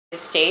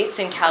States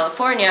in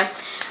California,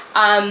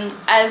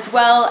 as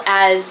well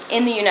as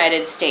in the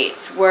United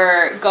States.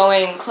 We're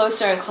going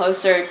closer and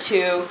closer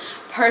to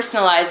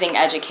personalizing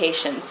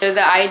education. So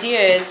the idea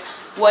is,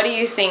 what do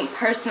you think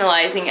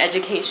personalizing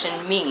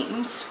education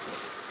means?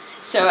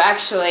 So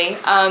actually,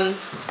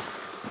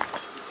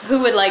 who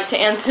would like to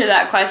answer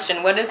that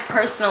question? What is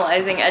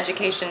personalizing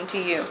education to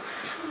you?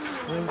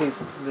 Maybe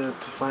to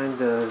find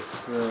a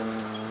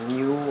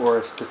new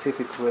or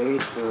specific way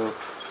to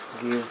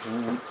give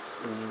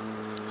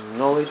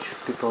knowledge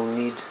people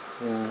need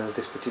in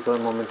this particular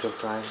moment of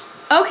time.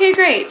 Okay,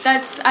 great.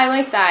 I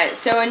like that.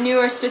 So a new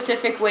or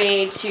specific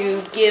way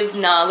to give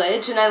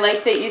knowledge, and I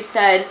like that you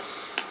said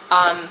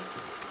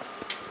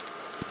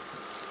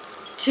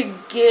to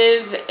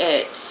give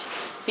it,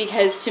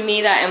 because to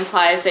me that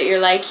implies that you're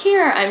like,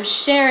 here, I'm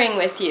sharing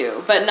with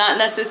you, but not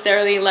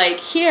necessarily like,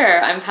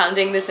 here, I'm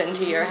pounding this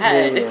into your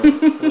head. Yeah.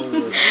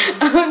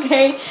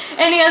 Okay.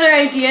 Any other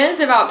ideas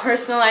about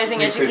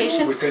personalizing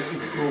education? We can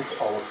improve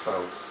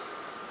ourselves.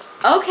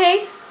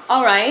 Okay.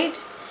 All right.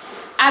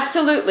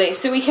 Absolutely.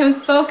 So we can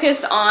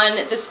focus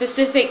on the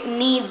specific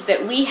needs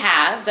that we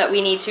have that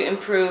we need to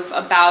improve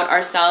about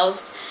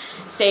ourselves.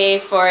 Say,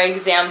 for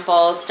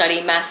example,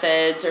 study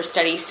methods or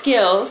study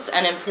skills,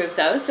 and improve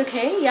those.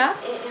 Okay, yeah?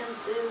 And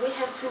we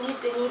have to meet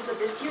the needs of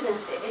the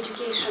students, the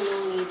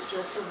educational needs,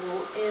 first of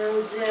all,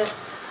 and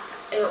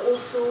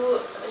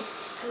also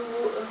to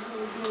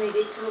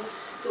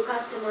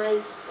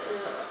customize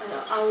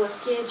our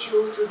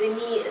schedule to the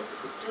needs,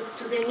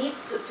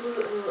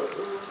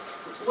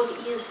 what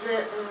is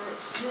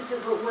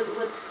suitable, what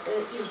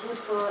is good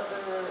for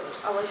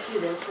our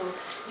students. So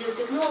use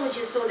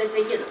technology so that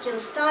they can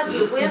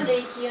study when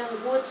they can,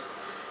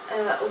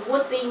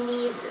 what they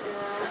need.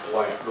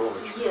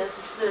 Yes.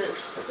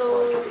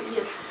 So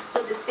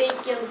that they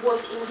can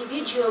work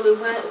individually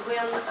when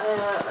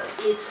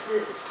it's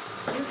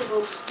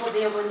suitable for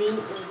them, when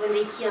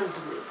they can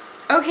do it.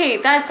 Okay,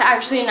 that's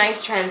actually a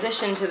nice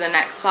transition to the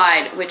next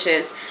slide, which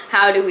is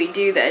how do we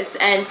do this?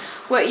 And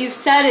what you've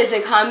said is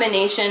a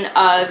combination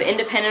of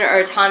independent or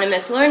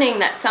autonomous learning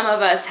that some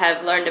of us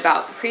have learned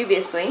about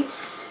previously,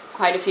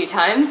 quite a few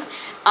times,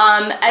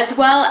 as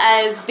well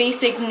as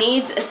basic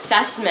needs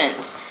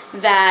assessment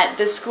that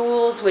the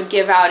schools would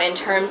give out in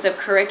terms of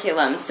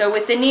curriculum. So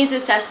with the needs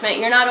assessment,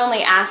 you're not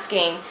only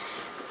asking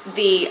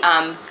the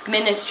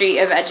Ministry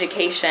of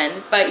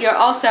Education, but you're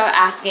also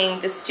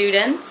asking the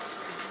students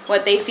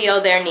what they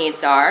feel their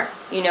needs are,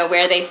 you know,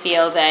 where they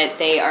feel that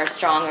they are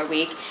strong or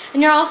weak.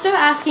 And you're also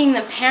asking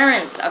the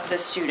parents of the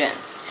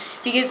students,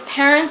 because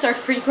parents are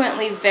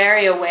frequently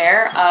very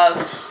aware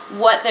of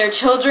what their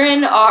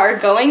children are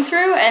going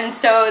through, and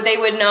so they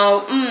would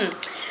know,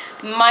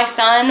 my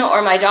son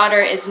or my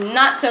daughter is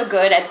not so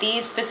good at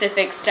these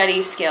specific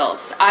study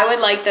skills. I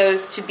would like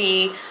those to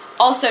be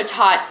also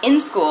taught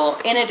in school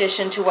in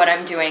addition to what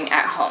I'm doing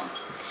at home.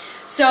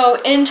 So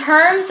in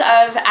terms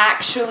of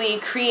actually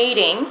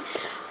creating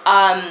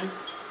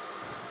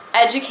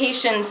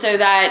education so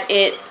that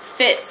it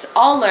fits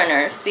all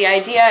learners, the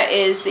idea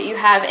is that you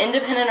have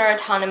independent or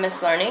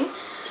autonomous learning,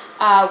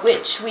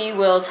 which we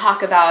will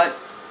talk about.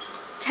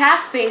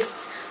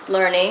 Task-based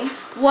learning.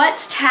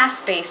 What's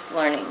task-based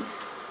learning?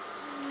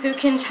 Who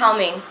can tell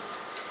me?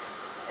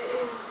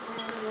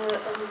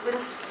 When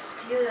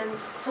students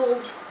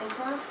solve a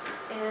task,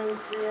 and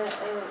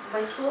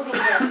by solving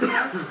that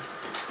task,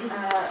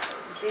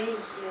 they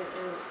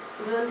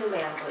learn the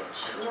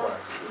language.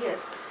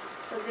 Yes.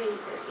 So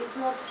it's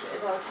not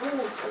about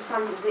rules or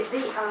something.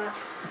 They are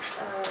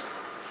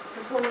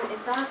performing a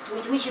task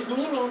which is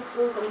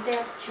meaningful,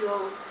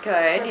 contextual.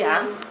 Good,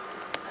 yeah.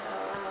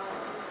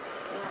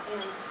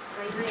 And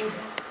by doing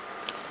that,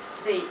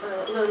 they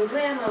learn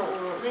grammar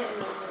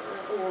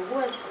or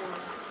words or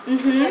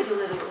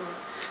vocabulary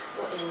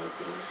or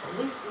anything.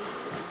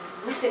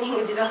 Listening,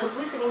 develop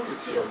listening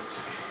skills.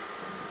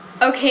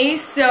 Okay,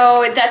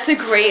 so that's a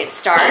great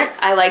start.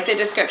 I like the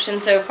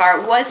description so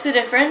far. What's the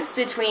difference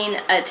between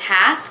a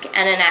task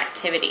and an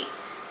activity?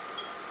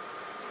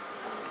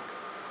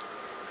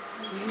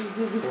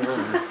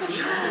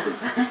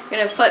 I'm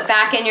going to flip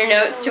back in your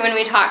notes to when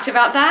we talked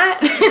about that.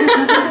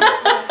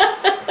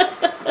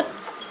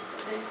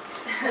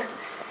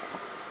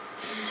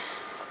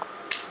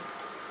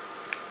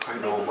 I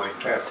know my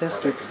task,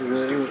 but I can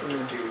use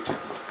different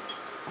activities.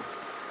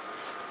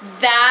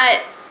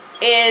 That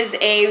is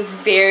a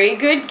very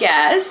good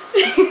guess.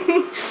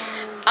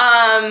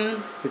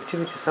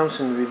 Activity is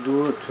something we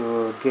do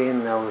to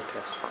gain our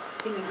task.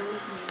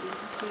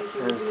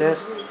 And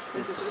task,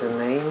 it's a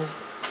name.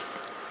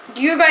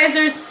 You guys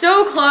are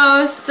so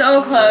close,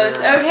 so close.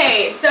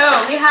 Okay, so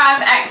we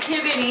have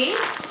activity.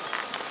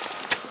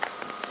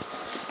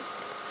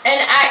 An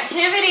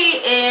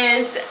activity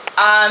is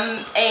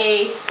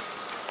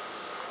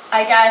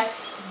I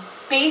guess,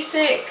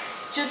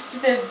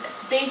 just the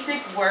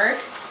basic work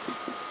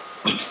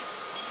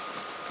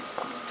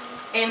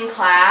in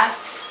class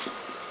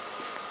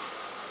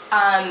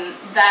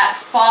that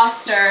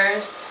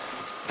fosters,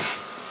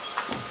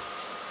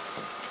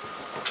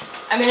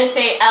 I'm going to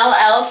say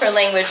LL for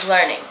language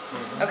learning.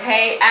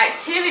 Okay,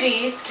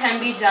 activities can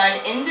be done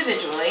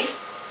individually.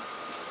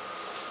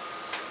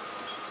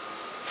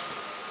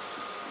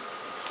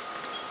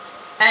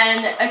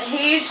 And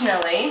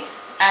occasionally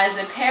as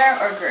a pair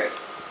or group.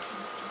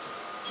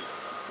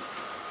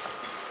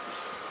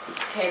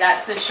 Okay,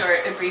 that's the short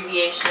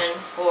abbreviation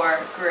for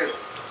group.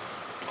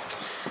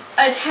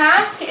 A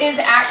task is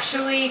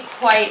actually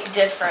quite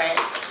different.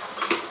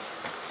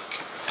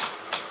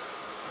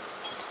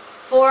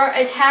 For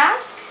a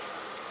task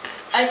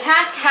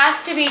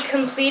has to be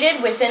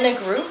completed within a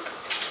group.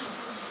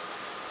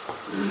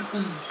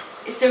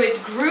 So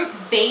it's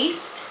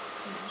group-based,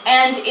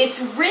 and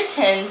it's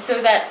written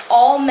so that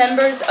all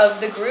members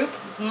of the group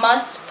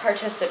must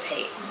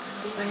participate.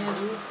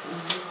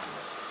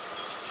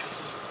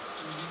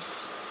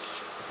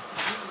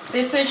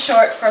 This is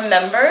short for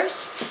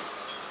members.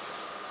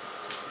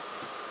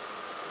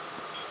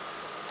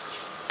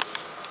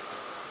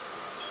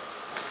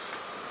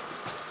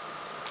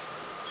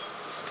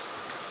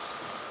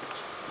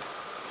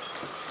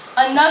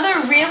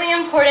 Another really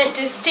important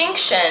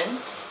distinction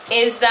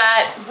is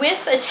that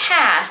with a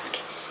task,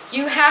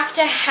 you have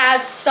to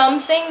have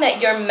something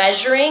that you're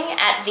measuring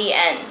at the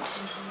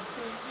end.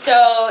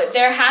 So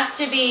there has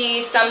to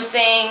be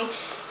something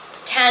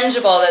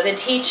tangible that the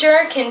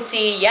teacher can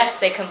see, yes,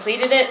 they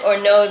completed it, or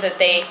no, that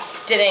they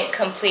didn't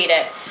complete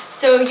it.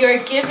 So you're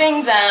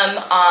giving them,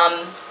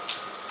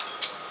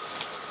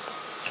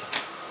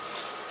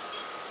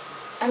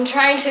 I'm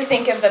trying to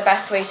think of the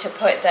best way to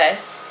put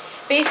this.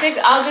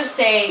 Basically, I'll just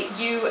say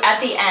you, at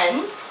the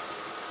end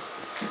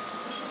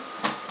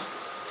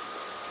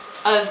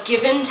of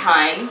given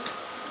time,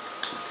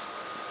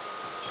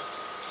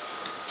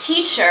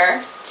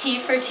 teacher, T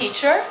for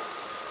teacher,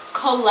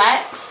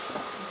 collects,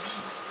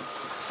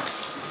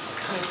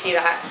 let me see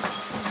that,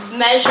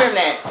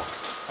 measurement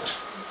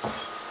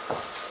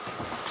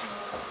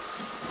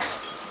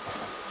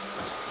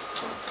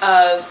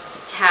of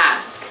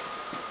task.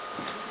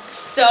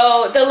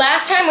 So the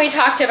last time we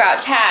talked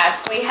about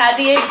task, we had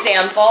the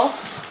example,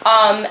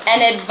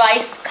 an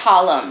advice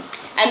column.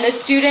 And the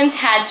students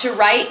had to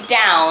write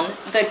down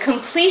the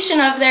completion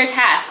of their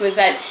task was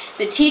that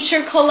the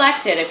teacher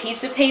collected a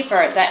piece of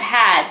paper that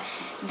had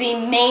the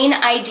main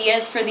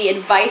ideas for the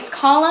advice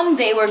column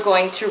they were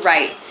going to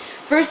write.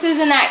 Versus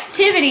an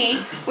activity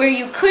where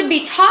you could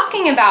be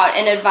talking about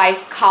an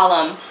advice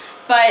column,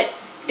 but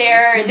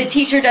the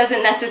teacher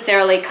doesn't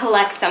necessarily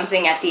collect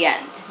something at the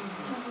end.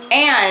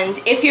 And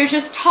if you're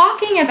just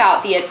talking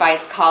about the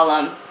advice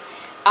column,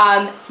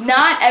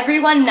 not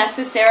everyone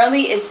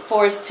necessarily is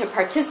forced to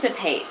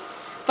participate.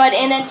 But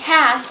in a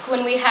task,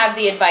 when we have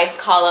the advice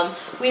column,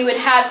 we would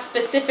have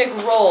specific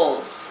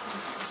roles.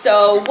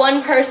 So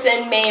one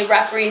person may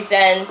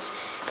represent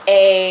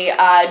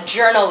a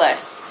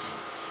journalist.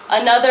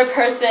 Another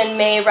person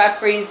may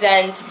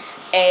represent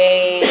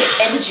a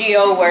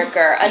NGO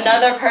worker.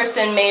 Another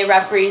person may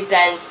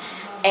represent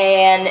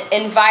an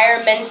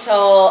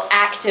environmental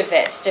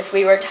activist, if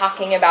we were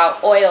talking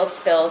about oil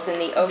spills in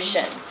the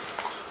ocean.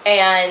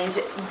 And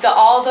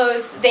all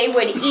those, they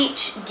would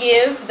each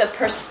give the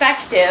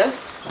perspective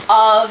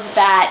of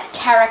that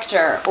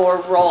character or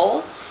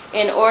role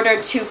in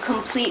order to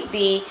complete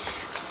the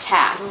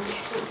task.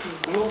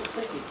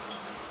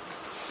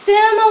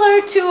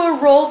 Similar to a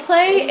role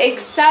play,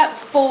 except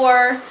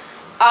for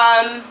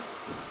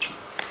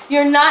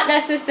you're not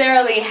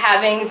necessarily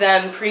having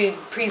them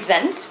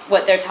present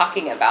what they're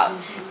talking about.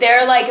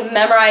 They're like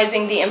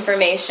memorizing the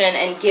information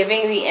and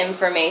giving the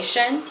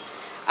information.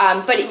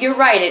 But you're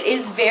right, it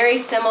is very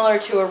similar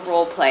to a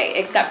role play,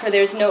 except for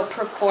there's no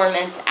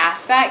performance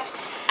aspect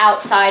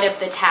outside of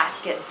the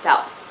task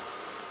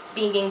itself,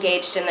 being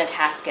engaged in the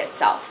task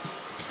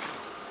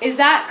itself. Is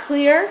that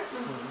clear?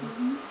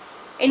 Mm-hmm.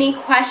 Any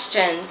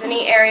questions?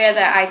 Any area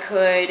that I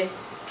could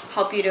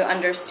help you to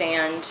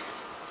understand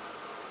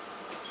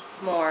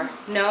more?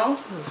 No?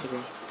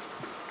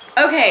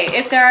 Okay,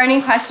 if there are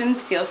any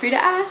questions, feel free to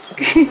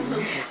ask.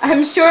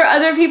 I'm sure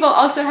other people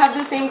also have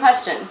the same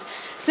questions.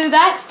 So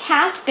that's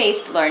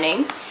task-based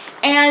learning.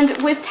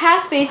 And with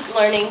task-based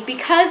learning,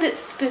 because it's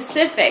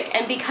specific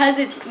and because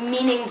it's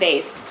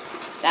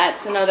meaning-based,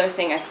 that's another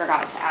thing I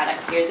forgot to add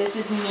up here. This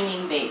is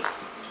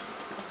meaning-based.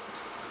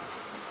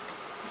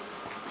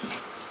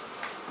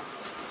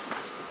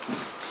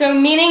 So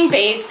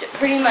meaning-based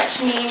pretty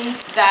much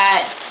means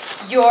that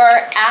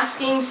you're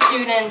asking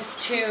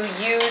students to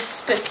use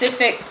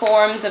specific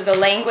forms of the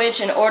language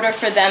in order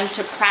for them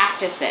to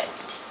practice it.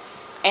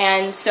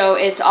 And so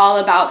it's all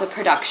about the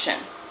production.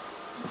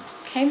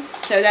 Okay,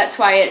 so that's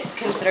why it's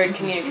considered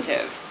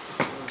communicative.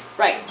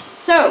 Right,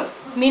 so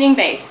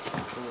meaning-based.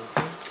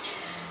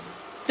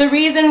 The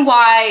reason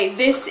why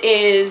this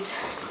is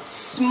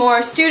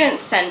more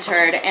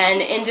student-centered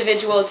and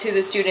individual to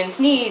the student's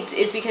needs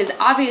is because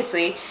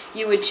obviously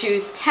you would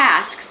choose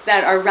tasks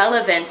that are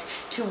relevant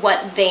to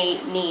what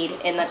they need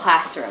in the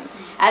classroom,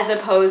 as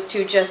opposed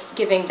to just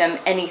giving them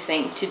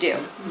anything to do.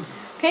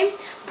 Okay,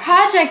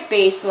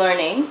 project-based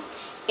learning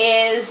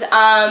is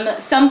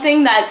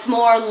something that's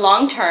more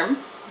long-term.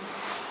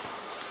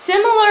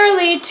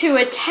 Similarly to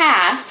a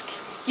task,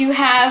 you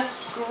have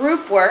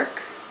group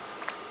work,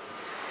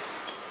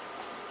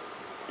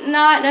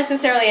 not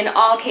necessarily in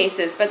all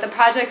cases, but the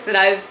projects that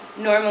I've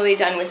normally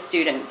done with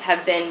students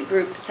have been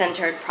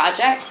group-centered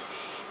projects,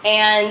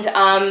 and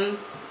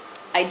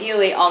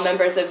ideally all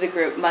members of the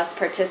group must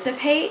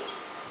participate.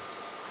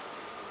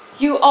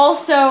 You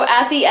also,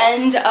 at the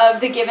end of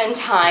the given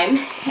time,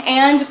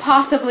 and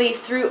possibly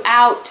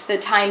throughout the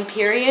time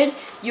period,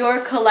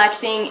 you're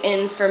collecting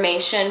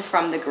information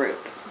from the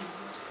group.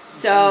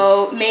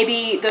 So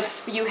maybe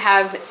you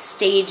have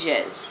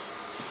stages.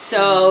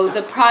 So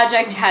the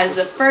project has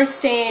the first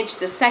stage,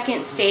 the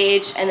second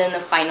stage, and then the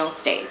final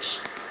stage.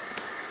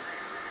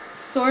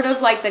 Sort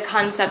of like the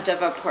concept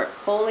of a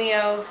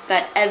portfolio,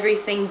 that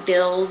everything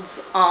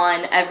builds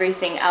on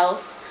everything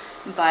else,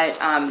 but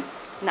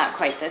not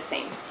quite the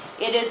same.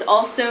 It is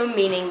also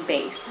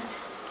meaning-based.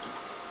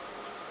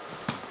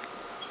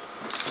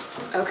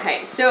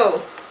 Okay,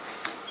 so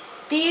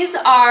these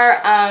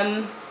are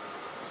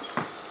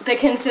the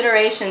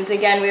considerations.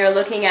 Again, we are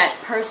looking at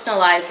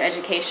personalized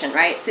education,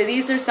 right? So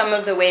these are some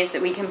of the ways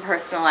that we can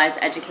personalize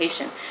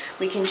education.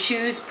 We can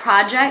choose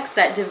projects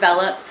that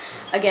develop,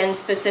 again,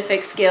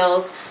 specific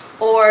skills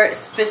or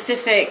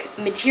specific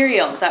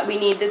material that we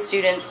need the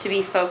students to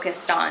be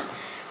focused on.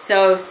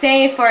 So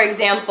say, for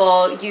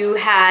example, you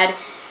had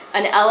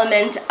an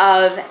element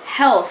of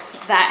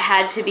health that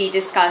had to be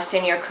discussed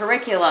in your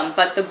curriculum,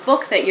 but the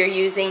book that you're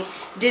using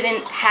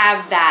didn't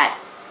have that,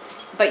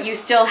 but you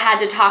still had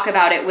to talk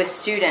about it with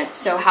students.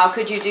 So how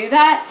could you do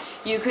that?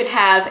 You could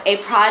have a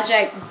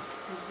project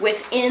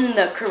within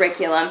the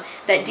curriculum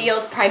that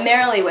deals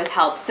primarily with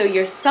health, so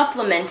you're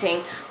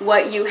supplementing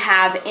what you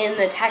have in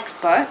the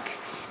textbook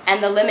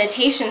and the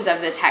limitations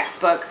of the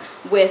textbook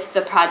with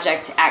the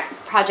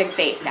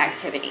project-based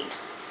activities.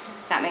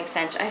 Does that make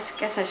sense? I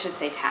guess I should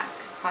say task.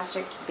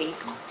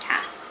 Project-based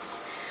tasks.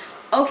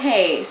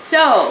 Okay,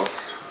 so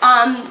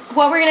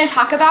what we're going to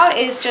talk about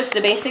is just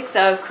the basics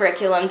of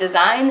curriculum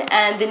design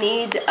and the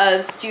need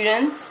of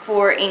students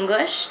for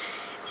English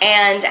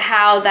and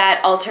how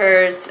that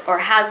alters or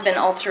has been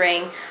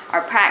altering our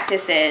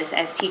practices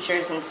as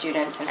teachers and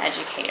students and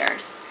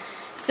educators.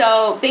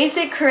 So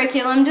basic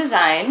curriculum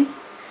design,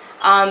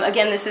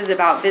 again, this is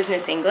about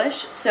business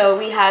English. So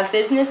we have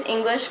business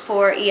English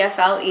for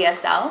EFL,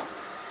 ESL.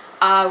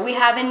 We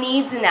have a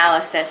needs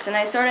analysis, and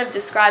I sort of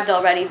described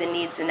already the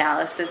needs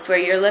analysis, where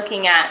you're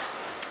looking at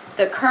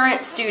the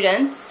current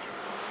students,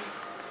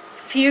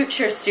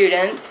 future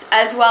students,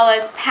 as well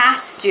as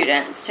past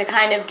students to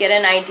kind of get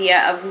an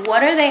idea of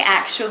what are they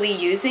actually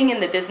using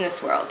in the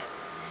business world.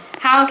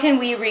 How can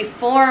we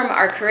reform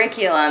our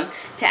curriculum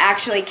to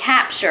actually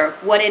capture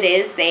what it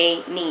is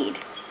they need?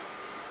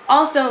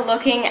 Also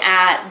looking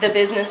at the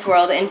business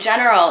world in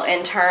general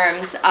in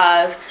terms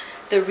of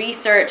the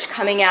research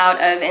coming out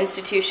of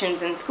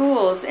institutions and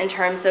schools in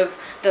terms of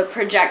the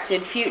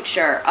projected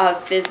future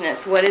of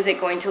business. What is it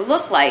going to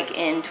look like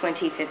in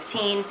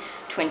 2015,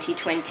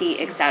 2020,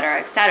 etc.,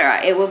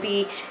 etc.? It will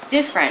be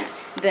different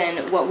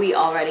than what we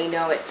already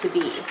know it to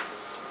be.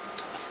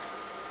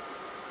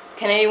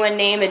 Can anyone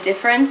name a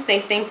difference they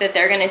think that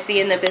they're going to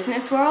see in the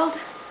business world?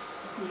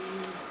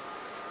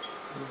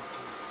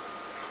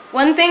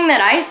 One thing that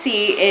I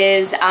see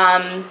is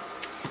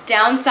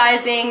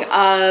downsizing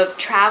of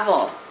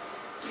travel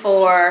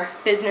for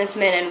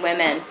businessmen and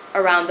women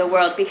around the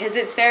world, because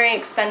it's very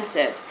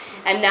expensive.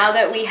 And now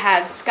that we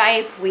have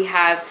Skype, we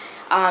have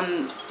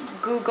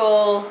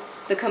Google,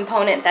 the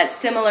component that's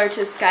similar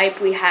to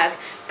Skype, we have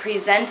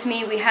Present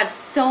Me, we have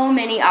so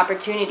many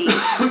opportunities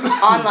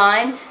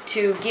online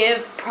to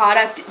give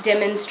product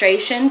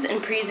demonstrations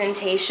and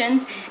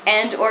presentations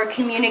and or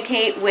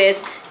communicate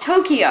with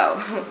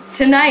Tokyo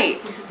tonight,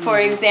 for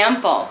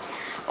example,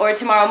 or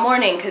tomorrow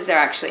morning because they're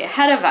actually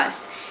ahead of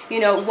us. You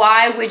know,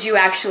 why would you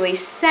actually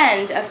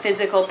send a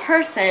physical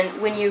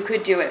person when you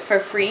could do it for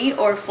free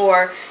or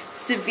for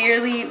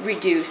severely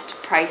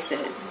reduced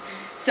prices?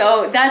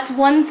 So that's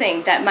one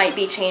thing that might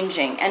be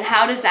changing. And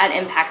how does that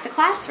impact the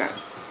classroom?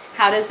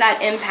 How does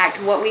that impact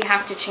what we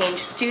have to change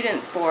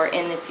students for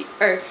in the future,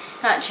 or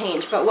not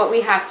change, but what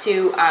we have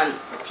to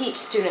teach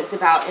students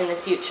about in the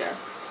future?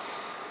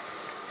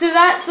 So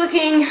that's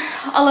looking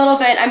a little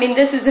bit, I mean,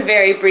 this is a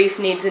very brief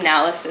needs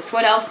analysis.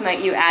 What else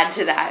might you add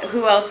to that?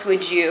 Who else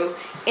would you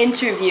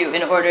interview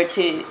in order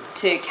to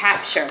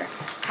capture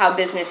how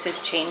business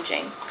is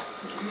changing?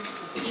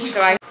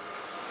 So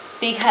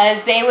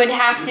because they would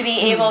have to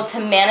be able to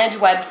manage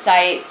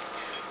websites,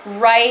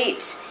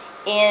 write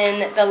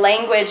in the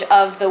language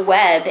of the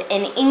web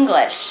in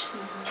English,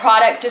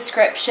 product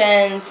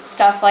descriptions,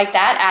 stuff like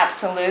that.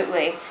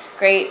 Absolutely.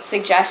 Great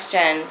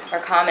suggestion or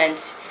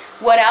comment.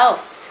 What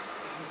else?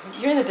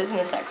 You're the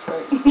business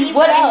expert.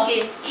 What else?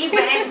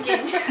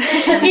 E-banking.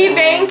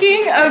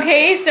 E-banking?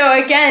 Okay, so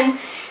again,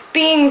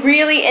 being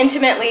really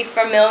intimately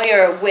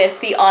familiar with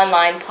the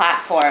online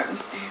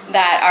platforms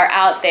that are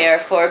out there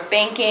for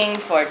banking,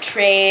 for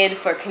trade,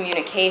 for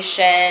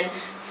communication,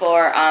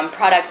 for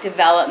product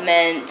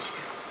development,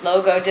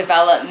 logo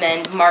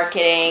development,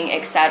 marketing,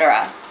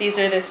 etc. These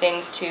are the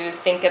things to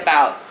think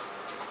about.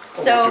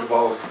 So what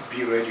about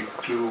be ready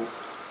to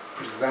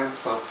present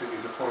something in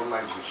a foreign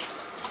language.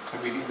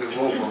 I mean, in the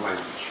local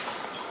language.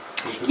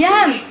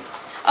 Yeah.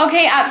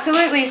 Okay,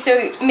 absolutely.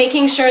 So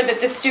making sure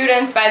that the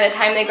students, by the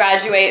time they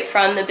graduate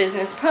from the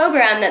business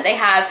program, that they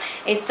have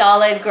a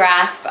solid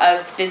grasp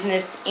of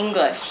business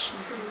English.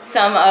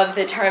 Some of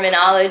the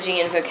terminology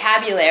and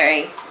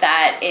vocabulary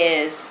that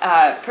is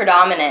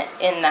predominant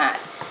in that.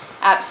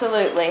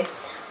 Absolutely.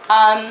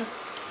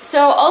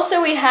 So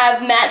also we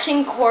have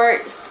matching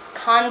course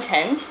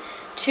content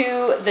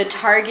to the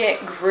target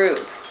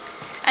group.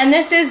 And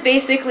this is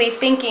basically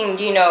thinking,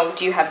 do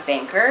you have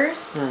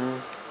bankers?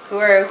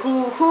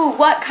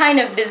 What kind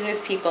of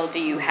business people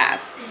do you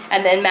have?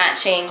 And then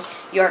matching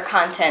your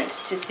content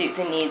to suit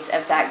the needs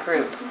of that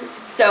group.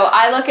 So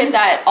I look at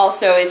that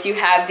also as you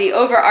have the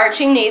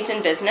overarching needs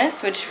in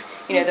business, which,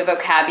 the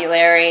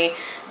vocabulary,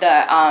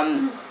 the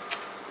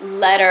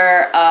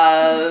letter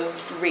of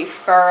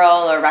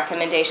referral or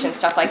recommendation,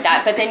 stuff like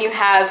that. But then you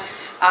have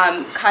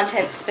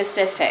content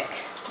specific.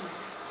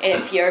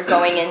 If you're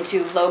going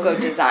into logo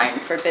design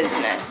for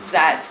business,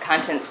 that's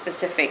content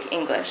specific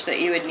English that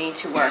you would need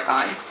to work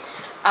on.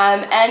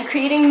 And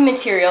creating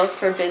materials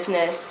for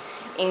business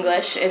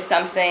English is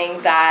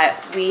something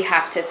that we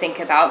have to think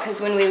about,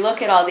 because when we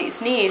look at all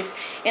these needs,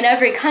 in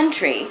every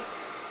country,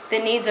 the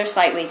needs are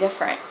slightly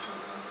different.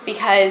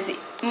 Because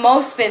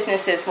most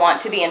businesses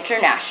want to be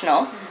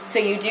international, so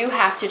you do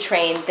have to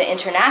train the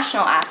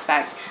international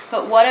aspect.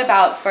 But what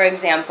about, for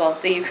example,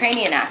 the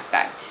Ukrainian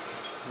aspect?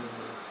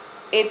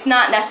 It's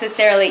not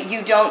necessarily,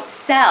 you don't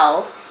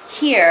sell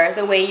here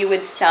the way you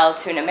would sell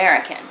to an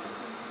American.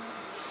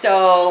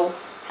 So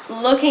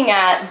looking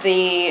at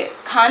the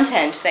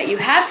content that you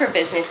have for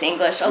business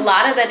English, a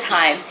lot of the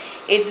time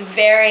it's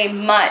very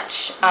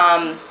much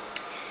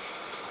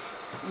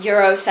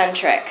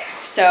Eurocentric.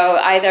 So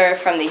either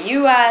from the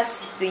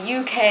US, the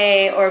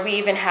UK, or we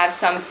even have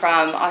some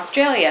from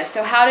Australia.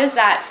 So how does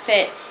that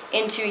fit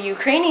into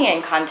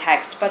Ukrainian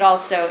context, but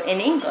also in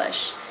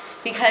English?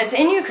 Because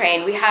in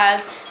Ukraine we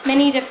have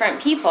many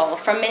different people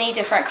from many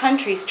different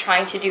countries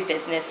trying to do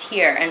business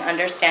here and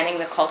understanding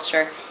the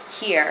culture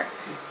here.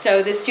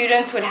 So the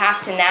students would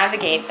have to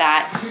navigate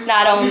that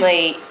not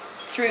only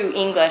through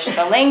English,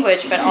 the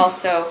language, but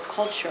also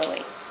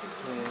culturally.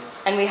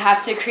 And we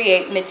have to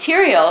create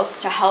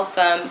materials to help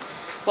them,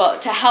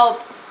 to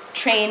help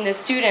train the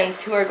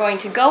students who are going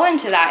to go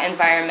into that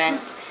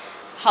environment,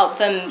 help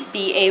them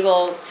be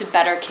able to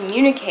better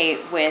communicate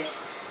with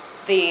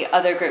the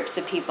other groups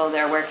of people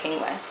they're working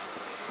with.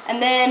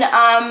 And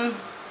then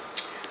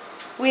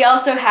we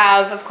also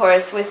have, of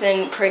course,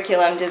 within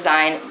curriculum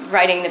design,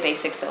 writing the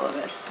basic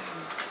syllabus.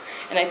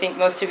 And I think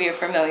most of you are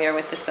familiar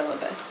with the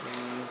syllabus.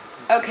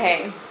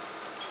 Okay,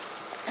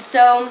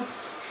 so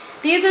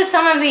these are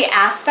some of the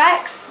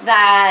aspects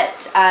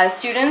that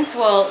students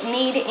will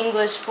need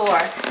English for.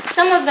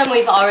 Some of them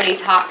we've already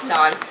talked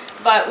on,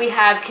 but we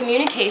have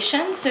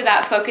communication, so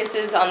that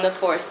focuses on the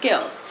 4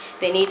 skills.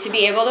 They need to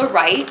be able to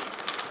write,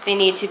 they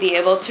need to be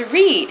able to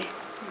read,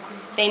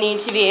 they need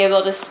to be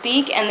able to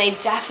speak, and they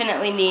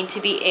definitely need to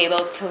be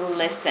able to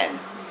listen.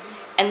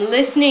 And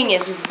listening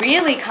is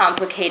really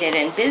complicated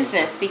in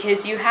business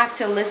because you have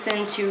to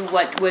listen to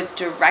what was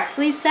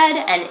directly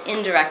said and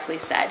indirectly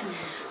said,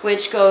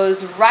 which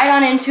goes right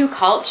on into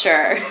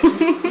culture.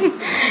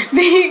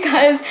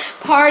 Because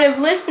part of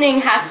listening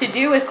has to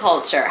do with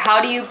culture.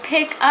 How do you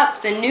pick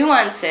up the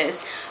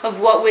nuances of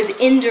what was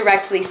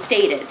indirectly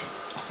stated?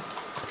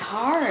 It's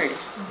hard.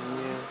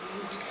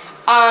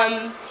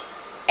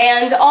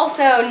 And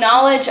also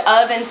knowledge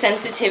of and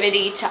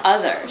sensitivity to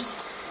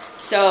others.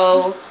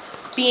 So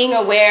being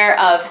aware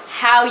of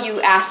how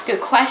you ask a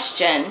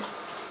question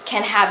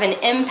can have an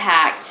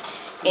impact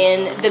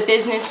in the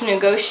business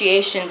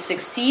negotiation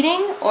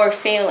succeeding or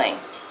failing.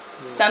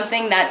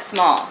 Something that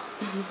small.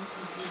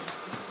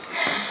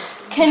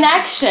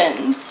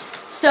 Connections.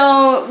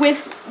 So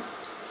with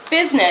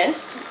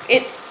business,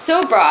 it's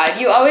so broad.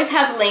 You always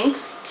have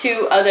links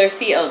to other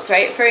fields,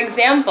 right? For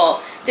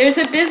example, there's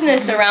a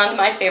business around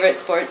my favorite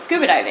sport,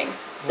 scuba diving.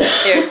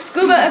 There's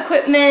scuba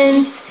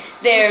equipment,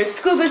 there's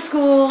scuba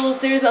schools,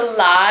 there's a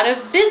lot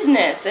of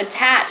business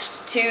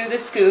attached to the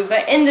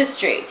scuba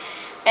industry.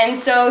 And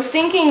so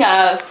thinking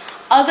of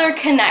other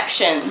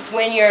connections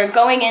when you're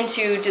going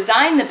into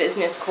design the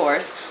business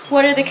course,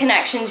 what are the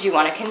connections you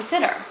want to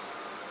consider?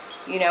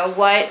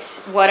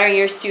 What are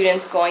your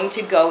students going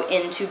to go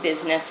into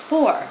business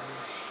for?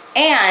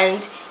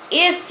 And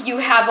if you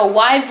have a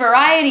wide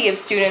variety of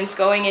students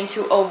going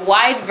into a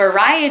wide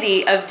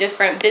variety of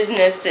different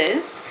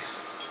businesses,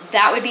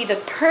 that would be the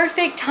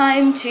perfect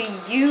time to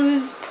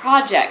use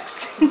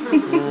projects,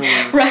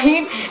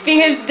 right?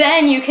 Because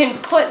then you can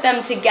put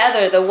them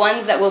together, the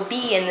ones that will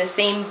be in the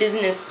same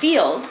business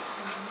field,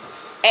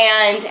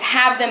 and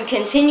have them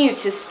continue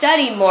to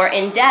study more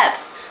in depth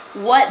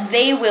what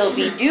they will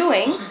be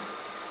doing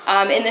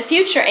in the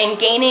future, and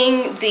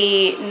gaining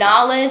the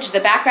knowledge, the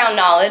background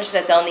knowledge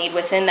that they'll need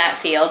within that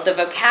field, the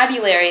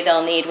vocabulary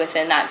they'll need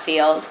within that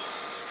field,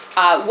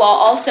 while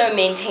also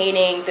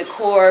maintaining the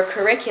core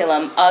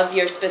curriculum of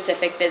your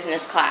specific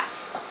business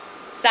class.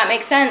 Does that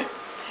make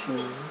sense?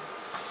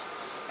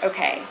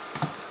 Okay.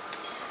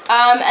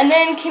 And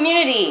then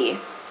community.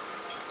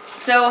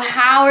 So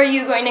how are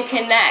you going to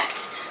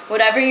connect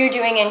whatever you're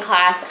doing in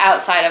class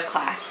outside of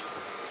class?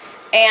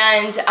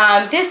 And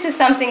this is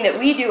something that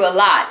we do a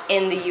lot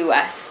in the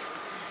U.S.,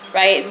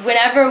 right?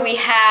 Whenever we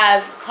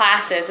have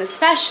classes,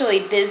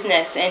 especially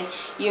business and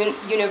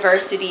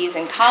universities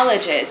and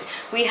colleges,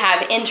 we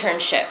have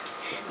internships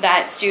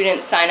that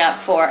students sign up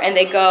for, and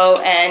they go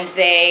and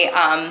they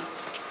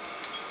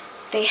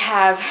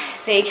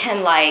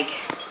can like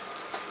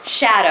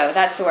shadow,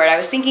 that's the word. I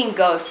was thinking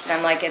ghost, and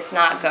I'm like, it's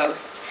not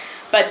ghost.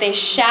 But they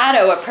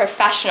shadow a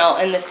professional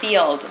in the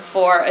field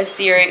for a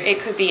series. It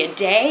could be a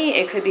day,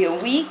 it could be a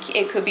week,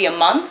 it could be a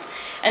month,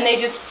 and they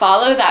just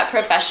follow that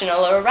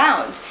professional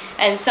around.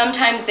 And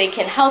sometimes they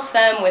can help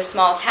them with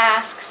small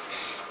tasks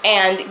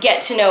and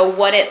get to know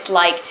what it's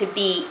like to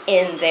be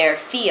in their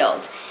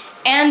field.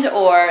 And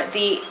or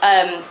the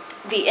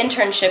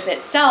internship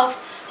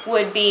itself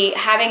would be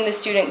having the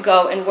student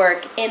go and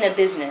work in a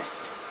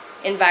business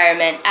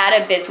environment at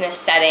a business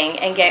setting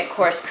and get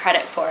course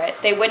credit for it.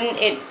 They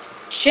wouldn't,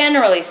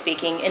 generally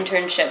speaking,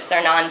 internships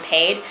are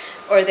non-paid,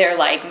 or they're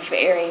like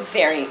very,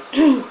 very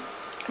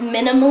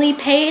minimally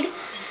paid.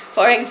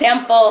 For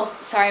example,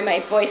 sorry, my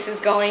voice is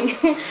going.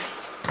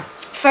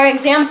 For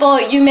example,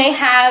 you may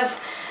have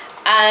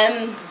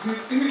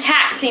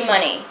taxi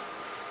money,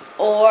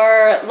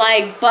 or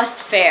like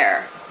bus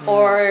fare,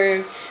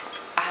 or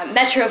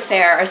metro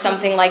fare, or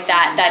something like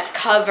that, that's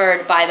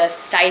covered by the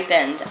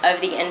stipend of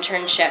the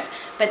internship,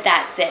 but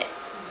that's it.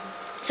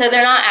 So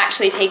they're not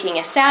actually taking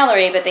a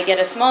salary, but they get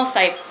a small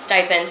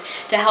stipend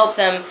to help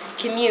them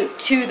commute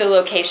to the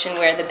location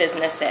where the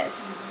business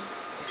is.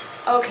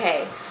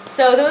 Okay,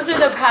 so those are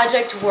the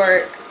project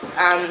work.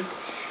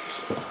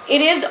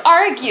 It is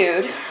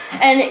argued,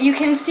 and you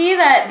can see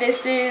that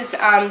this is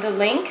the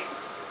link.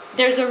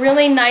 There's a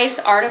really nice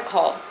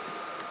article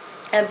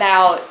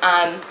about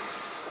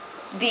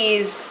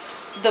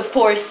the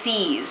 4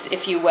 C's,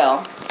 if you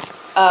will,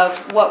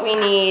 of what we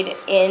need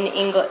in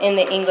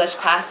the English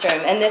classroom.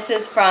 And this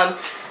is from,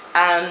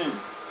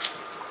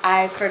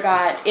 I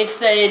forgot, it's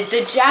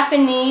the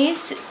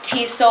Japanese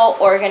TESOL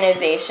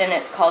organization.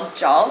 It's called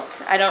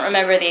JALT. I don't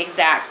remember the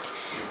exact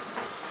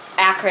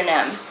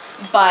acronym,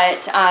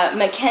 but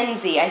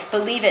Mackenzie, I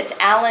believe it's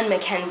Alan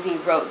Mackenzie,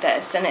 wrote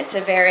this, and it's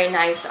a very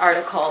nice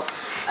article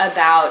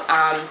about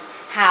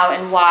how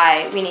and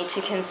why we need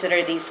to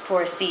consider these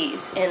 4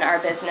 C's in our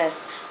business.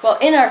 Well,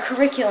 in our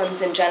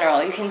curriculums in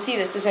general. You can see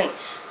this isn't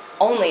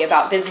only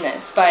about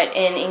business, but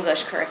in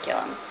English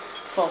curriculum.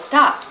 Full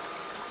stop.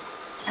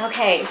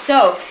 Okay,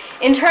 so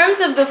in terms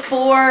of the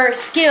 4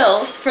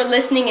 skills for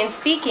listening and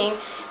speaking,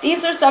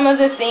 these are some of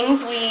the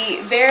things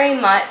we very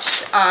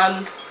much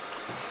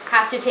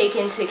have to take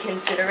into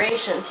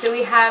consideration. So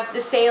we have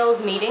the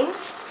sales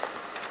meetings.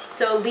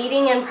 So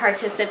leading and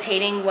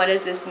participating, what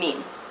does this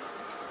mean?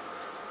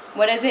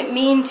 What does it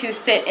mean to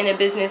sit in a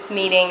business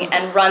meeting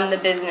and run the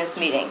business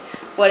meeting?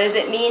 What does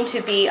it mean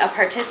to be a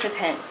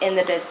participant in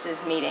the business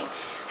meeting?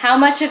 How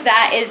much of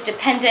that is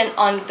dependent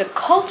on the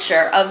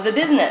culture of the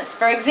business?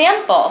 For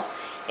example,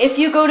 if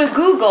you go to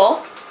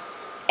Google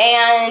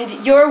and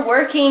you're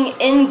working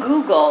in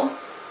Google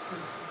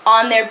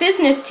on their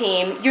business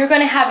team, you're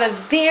going to have a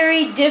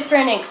very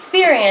different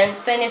experience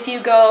than if you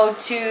go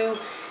to,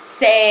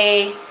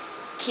 say,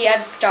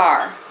 Kiev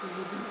Star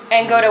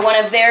and go to one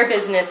of their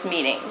business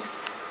meetings.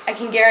 I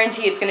can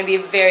guarantee it's going to be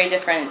a very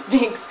different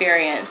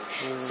experience.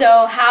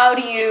 So how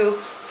do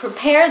you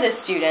prepare the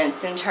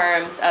students in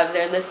terms of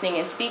their listening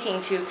and speaking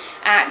to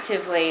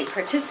actively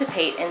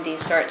participate in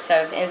these sorts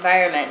of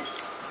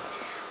environments?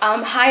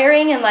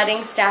 Hiring and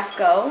letting staff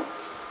go,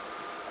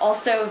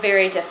 also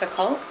very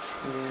difficult.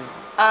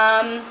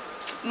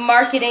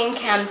 Marketing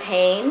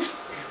campaign.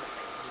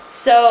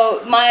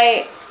 So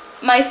my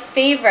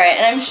favorite,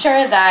 and I'm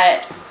sure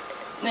that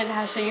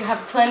Natasha, you have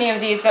plenty of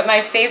these, but my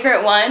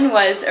favorite one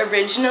was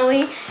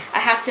originally, I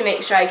have to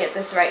make sure I get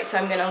this right, so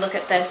I'm going to look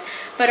at this,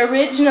 but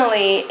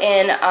originally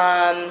in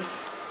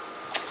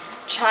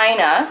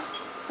China,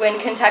 when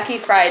Kentucky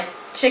Fried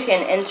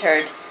Chicken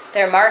entered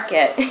their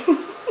market,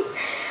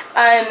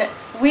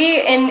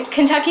 in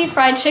Kentucky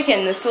Fried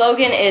Chicken, the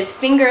slogan is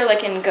finger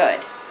licking good,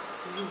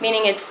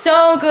 meaning it's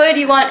so good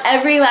you want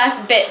every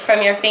last bit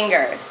from your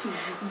fingers.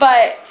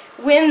 But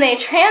when they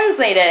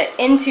translate it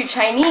into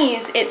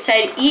Chinese, it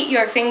said, eat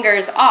your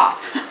fingers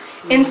off,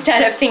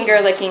 instead of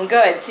finger licking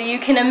good. So you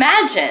can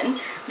imagine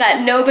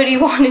that nobody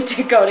wanted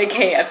to go to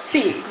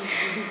KFC.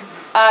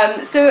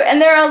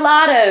 And there are a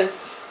lot of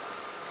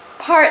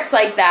parts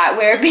like that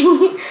where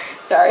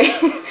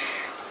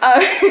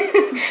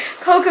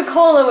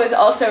Coca-Cola was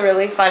also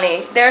really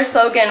funny. Their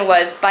slogan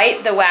was,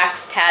 bite the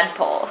wax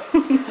tadpole.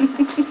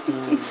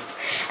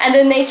 And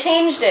then they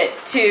changed it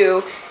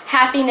to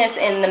happiness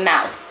in the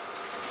mouth,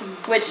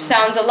 which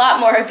sounds a lot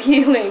more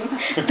appealing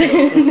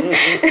than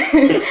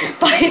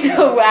bite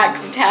the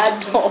wax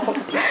tadpole.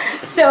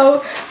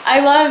 So I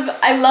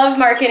love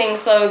marketing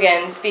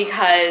slogans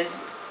because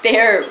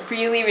they're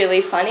really,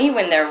 really funny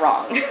when they're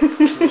wrong.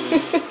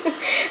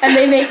 And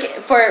they make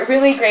for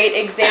really great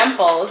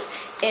examples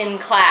in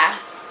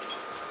class.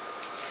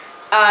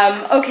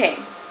 Okay,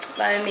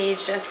 let me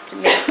just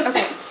make,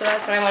 okay, so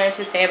that's what I wanted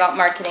to say about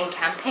marketing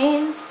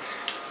campaigns.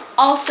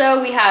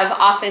 Also, we have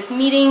office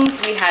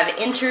meetings, we have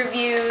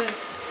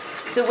interviews.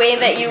 The way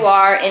that you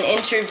are in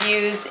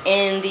interviews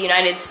in the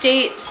United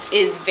States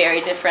is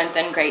very different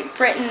than Great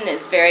Britain,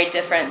 is very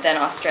different than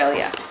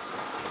Australia.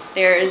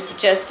 There's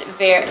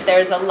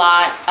a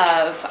lot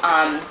of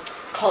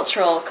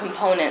cultural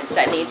components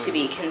that need to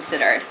be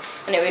considered.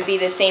 And it would be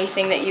the same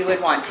thing that you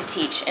would want to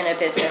teach in a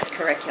business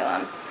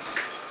curriculum.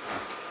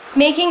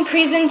 Making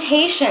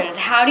presentations.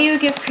 How do you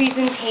give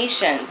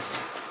presentations?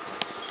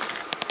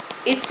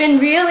 It's been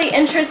really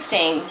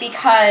interesting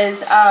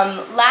because it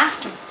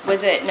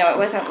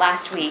wasn't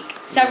last week.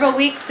 Several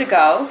weeks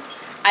ago,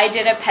 I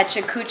did a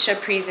Pechakucha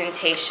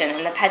presentation,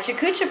 and the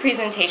Pechakucha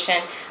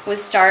presentation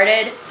was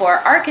started for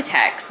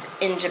architects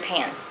in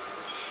Japan.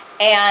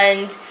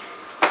 And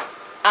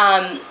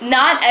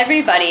not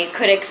everybody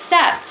could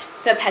accept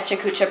the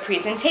Pechakucha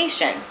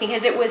presentation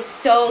because it was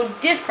so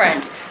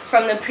different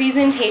from the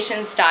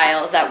presentation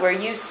style that we're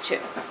used to.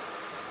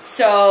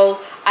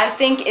 So I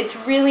think it's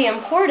really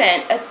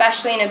important,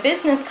 especially in a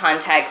business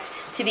context,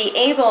 to be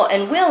able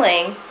and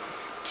willing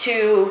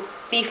to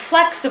be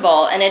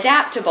flexible and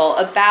adaptable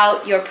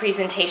about your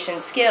presentation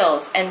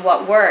skills and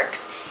what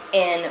works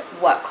in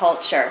what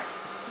culture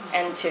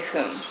and to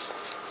whom.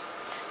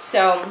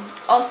 So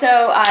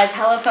also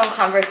telephone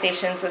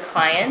conversations with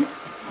clients.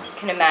 You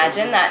can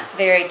imagine that's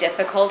very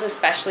difficult,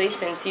 especially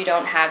since you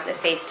don't have the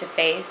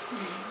face-to-face.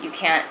 You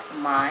can't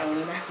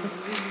mime,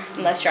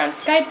 unless you're on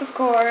Skype, of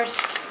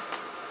course.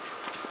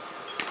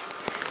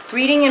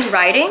 Reading and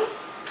writing.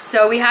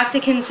 So we have to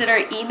consider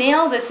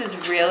email. This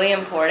is really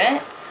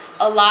important.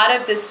 A lot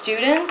of the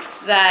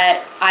students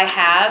that I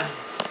have,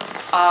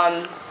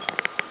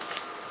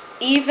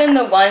 even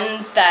the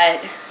ones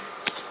that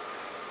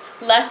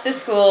left the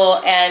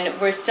school and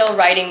were still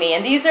writing me,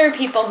 and these are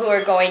people who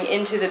are going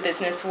into the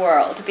business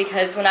world,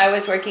 because when I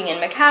was working in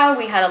Macau,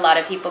 we had a lot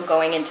of people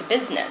going into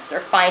business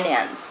or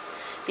finance,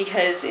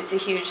 because it's a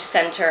huge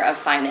center of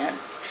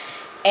finance.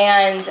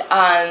 And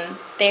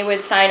they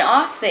would sign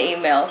off the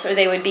emails, or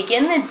they would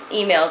begin the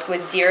emails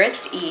with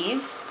Dearest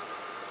Eve,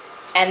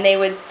 and they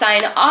would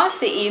sign off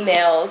the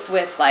emails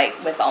with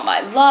with all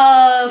my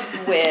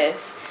love,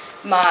 with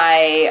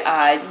my,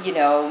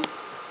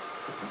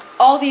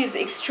 all these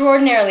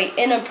extraordinarily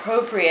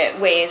inappropriate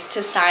ways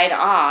to sign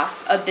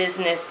off a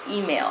business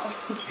email.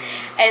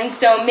 And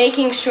so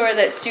making sure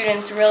that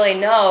students really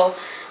know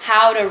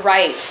how to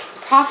write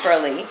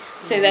properly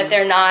so that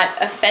they're not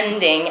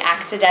offending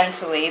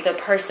accidentally the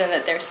person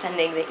that they're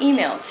sending the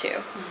email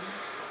to.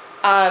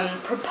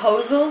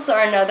 Proposals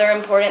are another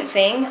important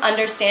thing,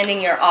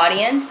 understanding your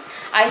audience.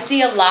 I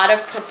see a lot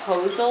of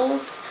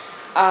proposals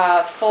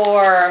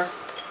for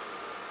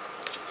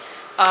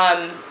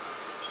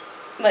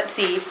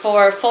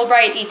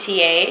Fulbright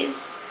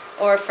ETAs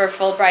or for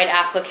Fulbright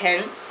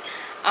applicants.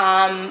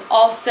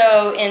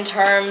 Also in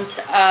terms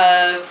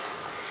of,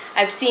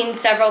 I've seen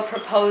several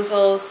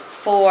proposals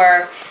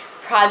for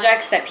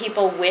projects that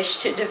people wish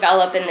to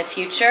develop in the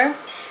future.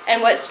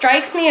 And what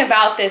strikes me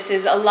about this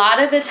is a lot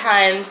of the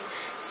times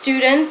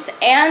students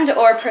and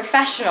or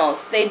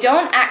professionals, they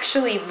don't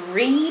actually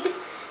read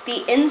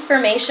the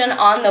information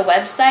on the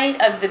website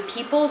of the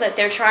people that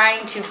they're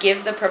trying to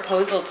give the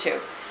proposal to.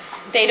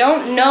 They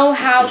don't know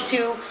how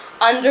to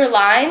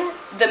underline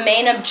the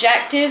main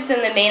objectives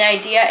and the main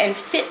idea and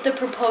fit the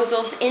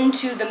proposals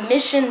into the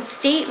mission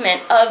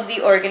statement of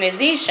the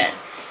organization.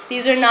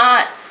 These are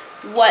not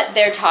what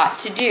they're taught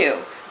to do,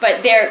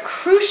 but they're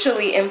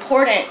crucially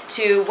important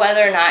to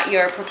whether or not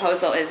your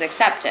proposal is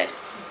accepted.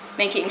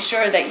 Making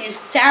sure that you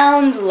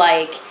sound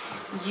like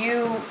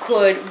you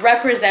could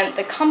represent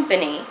the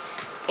company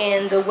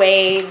in the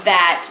way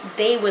that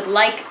they would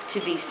like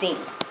to be seen.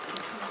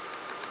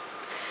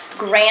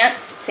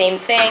 Grants, same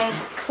thing.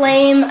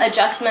 Claim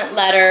adjustment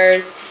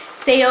letters,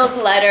 sales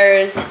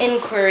letters,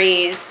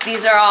 inquiries.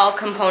 These are all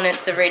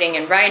components of reading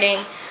and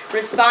writing.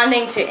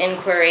 Responding to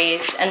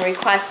inquiries and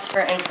requests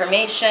for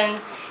information.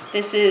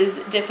 This is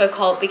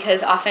difficult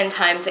because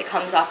oftentimes it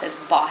comes off as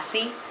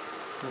bossy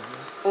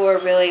or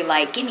really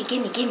like, gimme,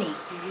 gimme, gimme.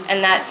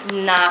 And that's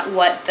not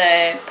what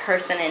the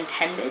person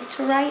intended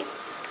to write.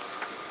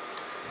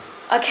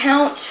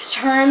 Account,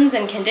 terms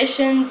and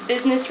conditions,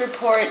 business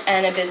report,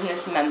 and a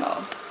business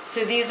memo.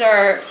 So these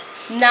are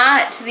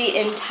not the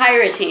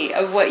entirety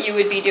of what you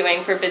would be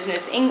doing for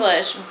business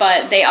English,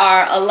 but they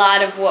are a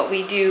lot of what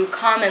we do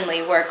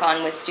commonly work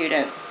on with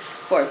students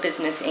for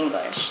business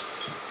English.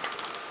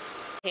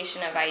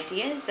 Of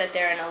ideas, that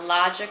they're in a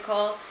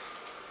logical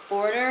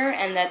order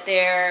and that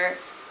they're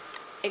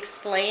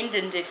explained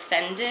and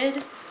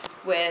defended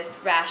with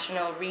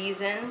rational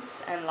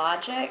reasons and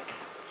logic.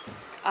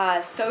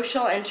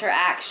 Social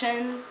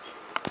interaction,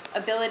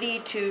 ability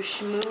to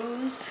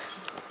schmooze,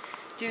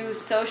 do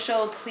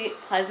social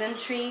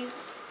pleasantries.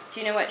 Do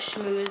you know what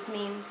schmooze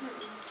means?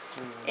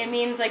 It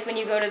means like when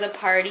you go to the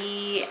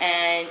party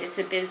and it's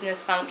a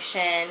business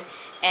function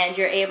and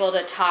you're able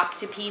to talk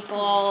to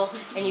people,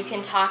 and you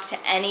can talk to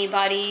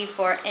anybody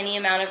for any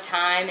amount of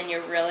time, and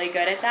you're really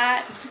good at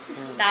that.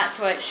 That's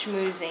what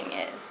schmoozing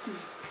is.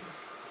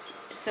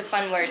 It's a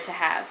fun word to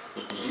have.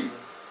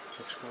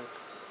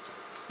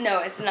 No,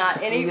 it's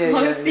not any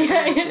close.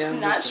 It's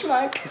not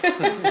schmuck.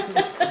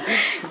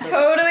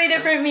 Totally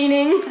different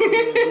meaning.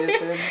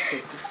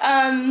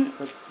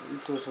 But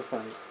it's also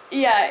funny.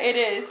 Yeah, it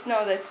is.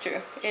 No, that's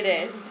true. It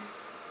is.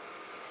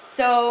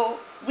 So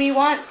we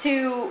want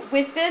to,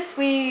 with this,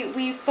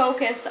 we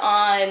focus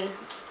on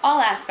all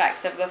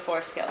aspects of the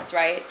 4 skills,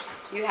 right?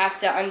 You have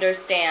to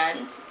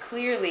understand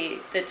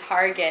clearly the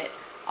target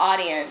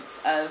audience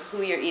of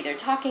who you're either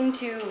talking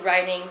to,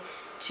 writing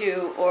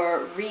to,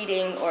 or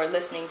reading or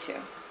listening to.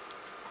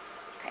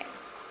 Okay.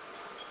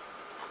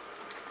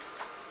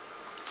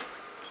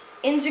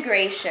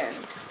 Integration.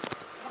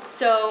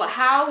 So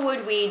how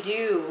would we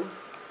do?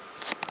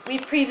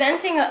 We've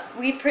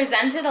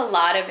presented a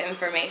lot of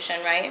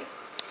information, right?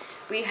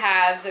 We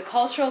have the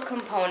cultural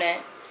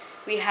component,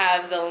 we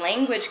have the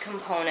language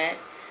component,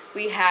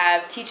 we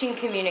have teaching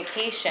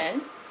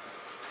communication.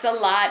 It's a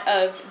lot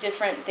of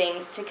different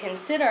things to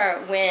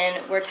consider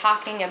when we're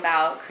talking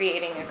about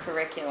creating a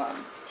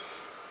curriculum.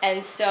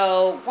 And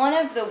so one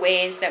of the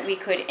ways that we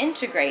could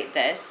integrate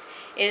this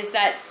is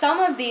that some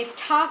of these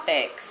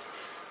topics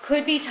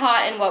could be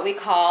taught in what we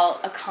call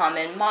a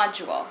common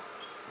module.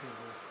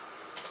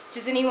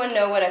 Does anyone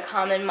know what a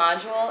common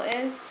module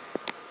is?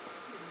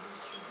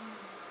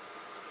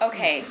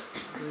 Okay.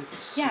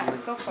 Yeah,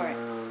 go for it.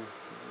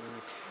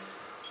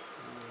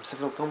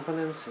 Several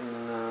components in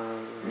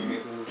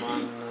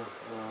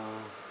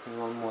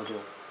one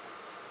module.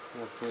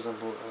 For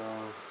example,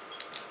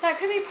 that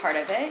could be part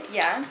of it,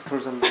 yeah. For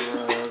example,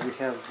 we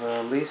have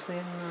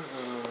listening,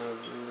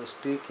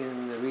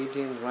 speaking,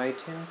 reading,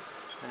 writing,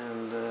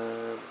 and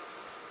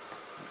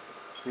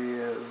we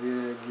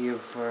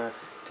give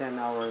 10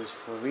 hours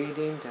for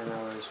reading, 10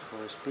 hours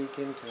for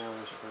speaking, 10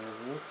 hours for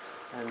reading.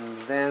 And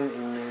then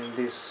in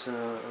these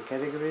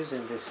categories,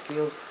 in these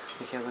skills,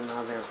 we have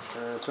another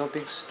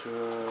topics to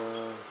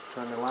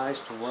analyze,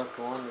 to work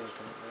on,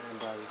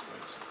 and other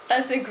things.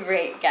 That's a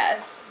great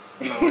guess.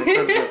 No, it's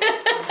not good.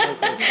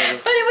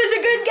 But it was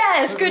a good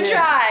guess. Good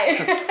try.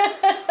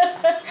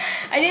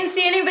 I didn't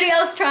see anybody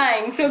else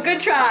trying, so good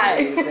try.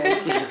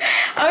 Thank you.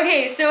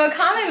 Okay, so a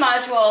common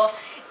module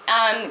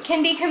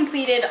can be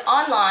completed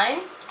online.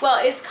 Well,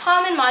 it's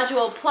common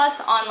module plus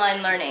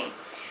online learning.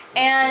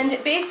 And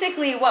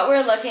basically what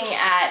we're looking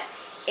at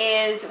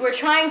is we're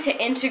trying to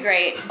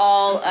integrate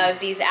all of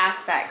these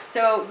aspects.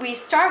 So we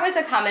start with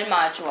a common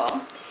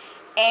module,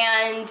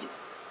 and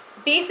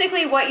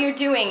basically what you're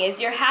doing is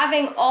you're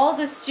having all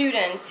the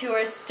students who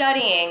are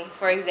studying,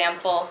 for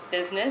example,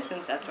 business,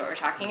 since that's what we're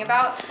talking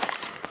about,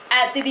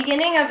 at the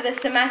beginning of the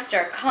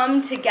semester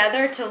come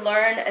together to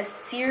learn a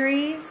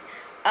series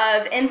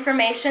of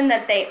information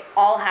that they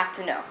all have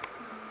to know.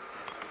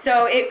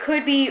 So it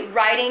could be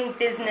writing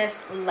business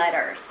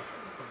letters.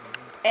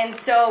 And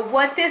so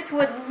what this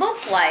would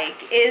look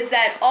like is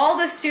that all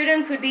the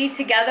students would be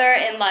together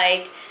in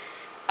like,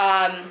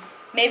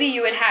 maybe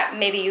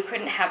you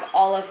couldn't have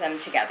all of them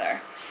together.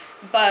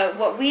 But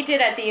what we did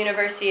at the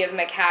University of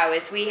Macau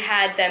is we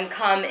had them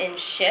come in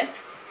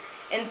shifts.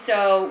 And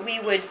so we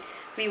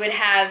would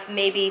have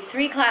maybe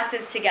 3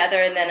 classes together,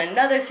 and then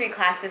another 3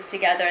 classes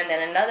together, and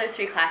then another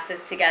 3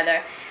 classes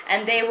together.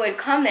 And they would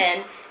come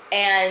in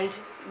and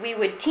we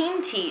would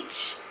team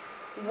teach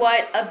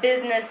what a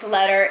business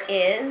letter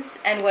is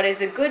and what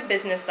is a good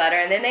business letter,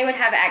 and then they would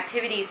have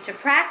activities to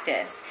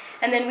practice,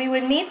 and then we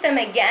would meet them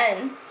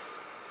again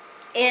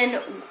in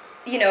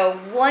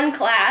one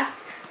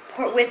class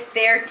with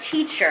their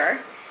teacher,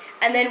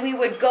 and then we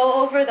would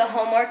go over the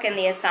homework and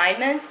the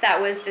assignments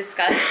that was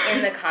discussed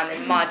in the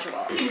common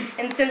module.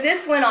 And so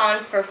this went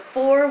on for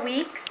 4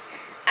 weeks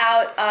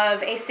out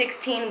of a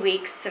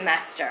 16-week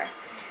semester.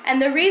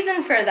 And the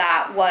reason for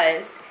that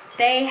was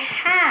they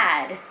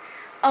had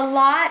a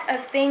lot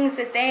of things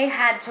that they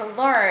had to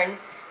learn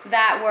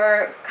that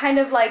were kind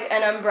of like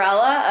an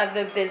umbrella of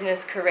the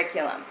business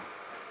curriculum.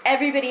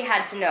 Everybody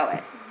had to know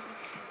it.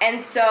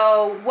 And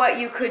so what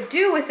you could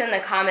do within the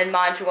common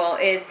module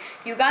is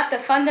you got the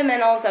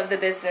fundamentals of the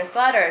business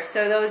letter.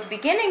 So those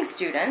beginning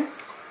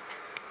students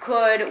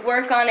could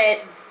work on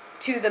it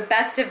to the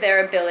best of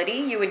their ability.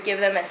 You would give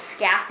them a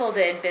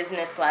scaffolded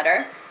business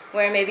letter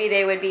where maybe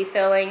they would be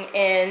filling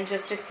in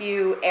just a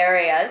few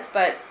areas,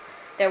 but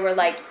there were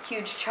like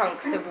huge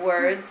chunks of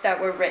words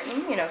that were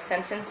written,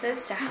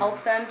 sentences to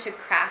help them to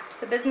craft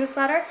the business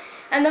letter.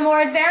 And the more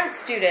advanced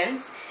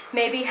students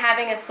may be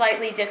having a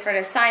slightly different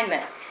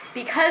assignment,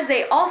 because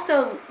they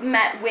also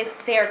met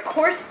with their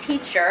course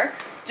teacher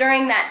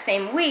during that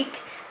same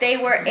week. They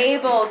were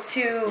able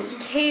to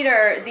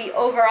cater the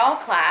overall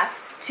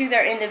class to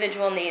their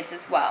individual needs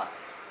as well,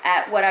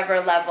 at whatever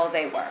level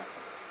they were.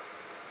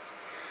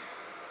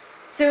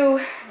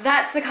 So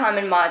that's the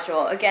common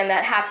module. Again,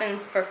 that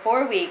happens for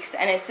 4 weeks,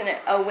 and it's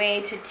a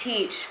way to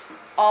teach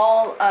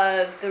all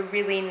of the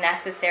really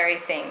necessary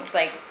things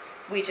like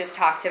we just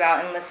talked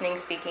about in listening,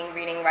 speaking,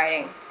 reading,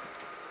 writing.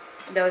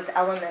 those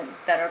elements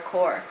that are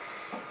core.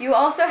 You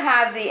also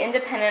have the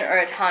independent or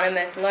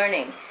autonomous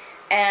learning,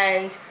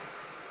 and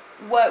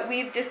what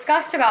we've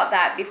discussed about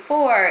that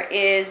before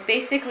is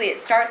basically it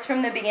starts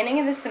from the beginning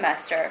of the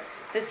semester.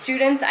 The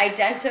students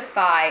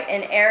identify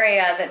an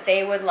area that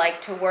they would like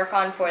to work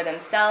on for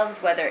themselves,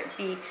 whether it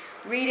be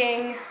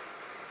reading,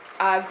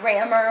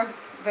 grammar,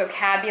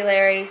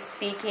 vocabulary,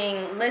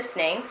 speaking,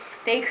 listening.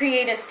 They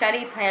create a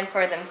study plan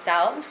for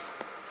themselves.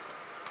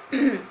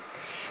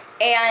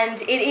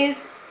 And it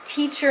is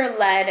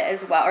teacher-led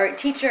as well, or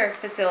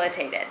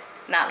teacher-facilitated,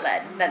 not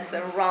led, that's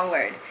the wrong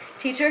word.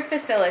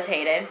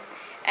 Teacher-facilitated.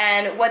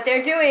 And what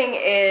they're doing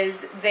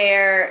is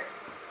they're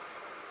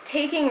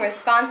taking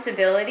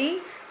responsibility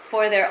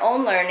for their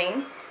own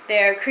learning.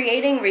 They're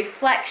creating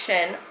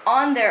reflection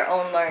on their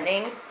own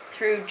learning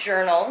through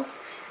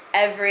journals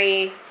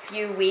every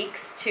few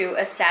weeks to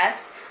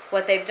assess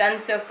what they've done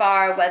so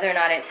far, whether or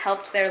not it's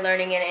helped their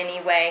learning in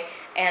any way,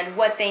 and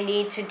what they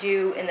need to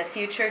do in the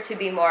future to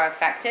be more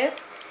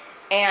effective.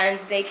 And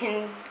they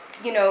can,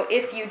 you know,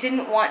 if you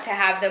didn't want to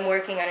have them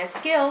working on a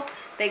skill,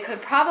 they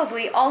could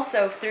probably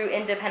also, through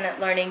independent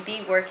learning,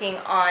 be working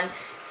on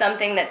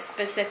something that's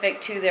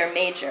specific to their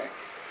major.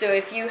 So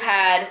if you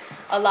had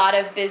a lot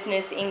of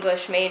business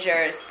English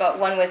majors, but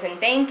one was in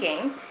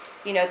banking,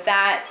 you know,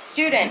 that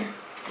student,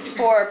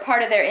 for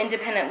part of their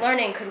independent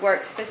learning, could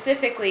work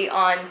specifically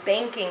on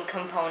banking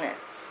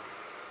components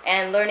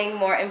and learning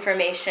more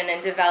information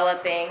and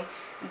developing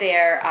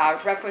their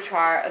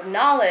repertoire of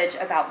knowledge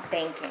about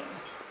banking.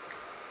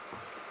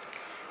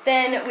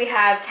 Then we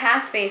have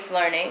task-based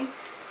learning.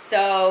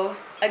 So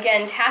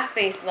again,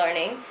 task-based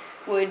learning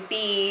would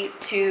be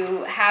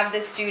to have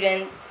the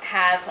students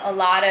have a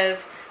lot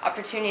of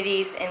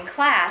opportunities in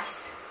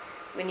class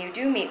when you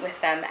do meet with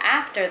them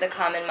after the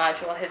common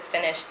module has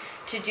finished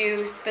to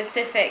do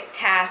specific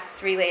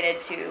tasks related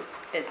to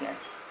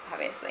business,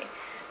 obviously.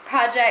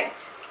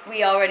 Project,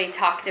 we already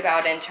talked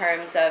about in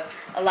terms of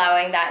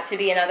allowing that to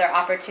be another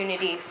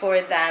opportunity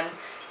for them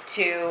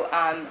to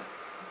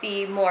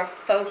be more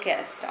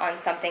focused on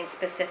something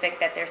specific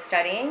that they're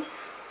studying.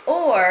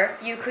 Or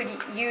you could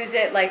use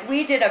it like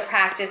we did a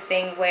practice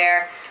thing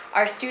where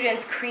our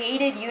students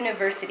created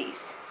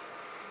universities.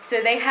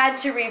 So they had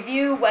to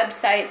review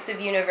websites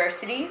of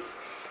universities,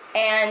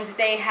 and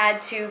they had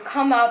to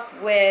come up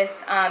with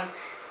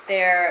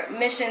their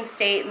mission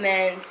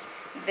statement,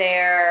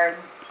 their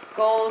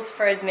goals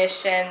for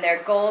admission,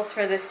 their goals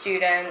for the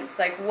students,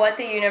 like what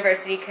the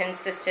university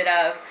consisted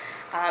of,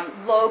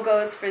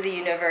 logos for the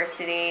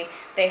university.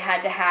 They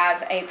had to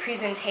have a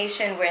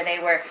presentation where they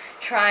were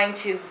trying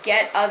to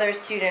get other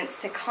students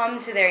to come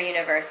to their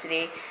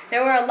university.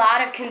 There were a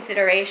lot of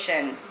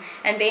considerations,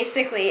 and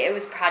basically it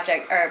was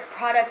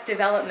product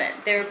development.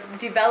 They're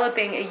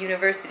developing a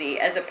university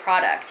as a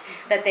product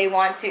that they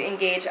want to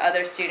engage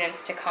other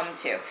students to come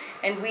to.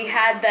 And we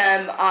had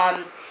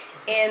them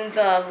in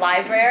the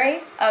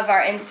library of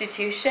our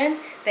institution.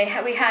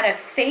 We had a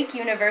fake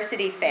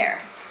university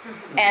fair.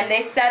 And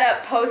they set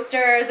up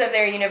posters of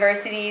their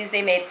universities,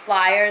 they made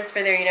flyers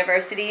for their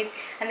universities,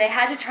 and they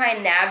had to try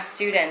and nab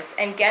students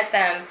and get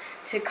them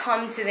to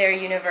come to their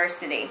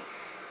university.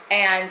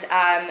 And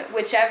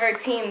whichever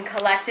team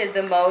collected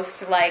the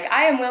most, like,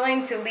 I am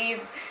willing to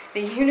leave the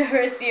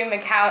University of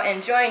Macau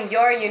and join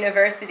your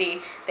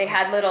university, they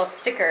had little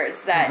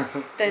stickers that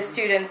the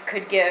students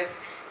could give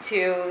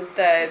to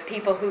the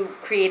people who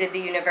created the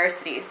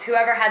universities.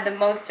 Whoever had the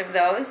most of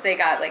those, they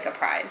got like a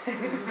prize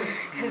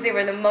because they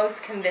were the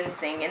most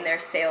convincing in their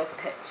sales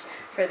pitch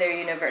for their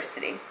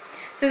university.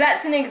 So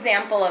that's an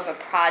example of a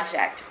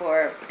project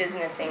for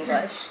business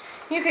English.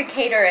 You could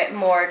cater it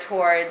more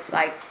towards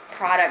like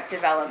product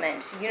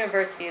development.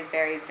 University is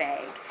very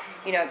vague.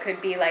 You know, it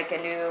could be like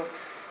a new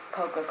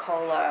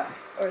Coca-Cola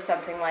or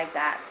something like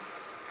that.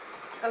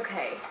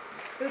 Okay,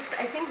 oops,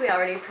 I think we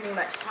already pretty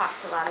much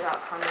talked a lot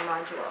about Common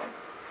Module.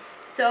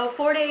 So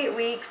 4 to 8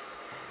 weeks,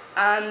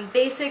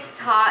 basics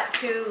taught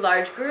to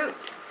large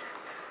groups,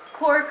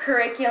 core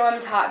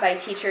curriculum taught by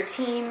teacher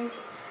teams,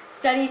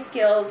 study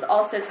skills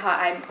also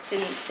taught, I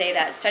didn't say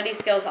that, study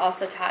skills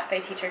also taught by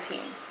teacher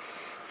teams.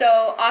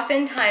 So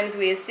oftentimes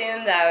we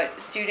assume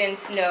that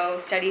students know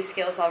study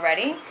skills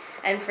already,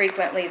 and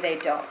frequently they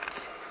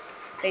don't.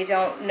 They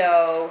don't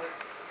know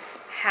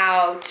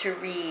how to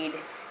read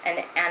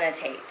and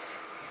annotate.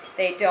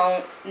 They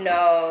don't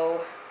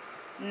know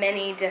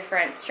many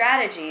different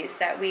strategies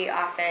that we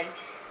often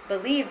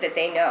believe that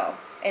they know.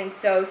 And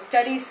so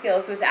study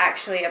skills was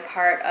actually a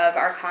part of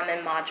our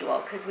common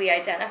module because we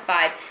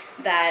identified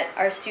that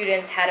our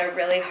students had a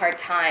really hard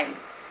time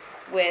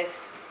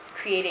with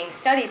creating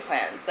study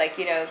plans. Like,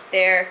 you know,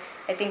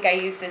 I think I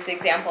used this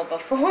example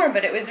before,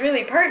 but it was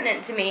really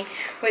pertinent to me,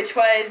 which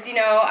was, you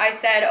know, I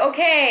said,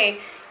 okay,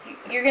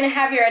 you're going to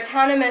have your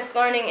autonomous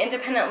learning,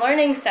 independent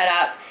learning set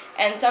up,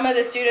 and some of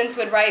the students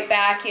would write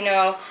back, you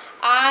know,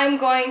 I'm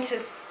going to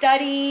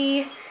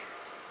study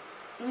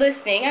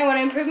listening. I want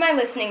to improve my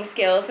listening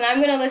skills, and I'm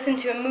going to listen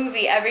to a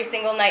movie every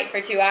single night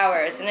for 2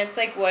 hours. And it's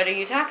like, what are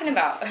you talking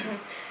about?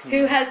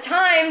 Who has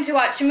time to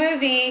watch a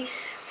movie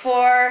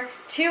for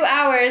 2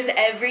 hours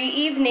every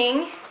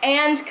evening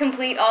and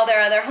complete all their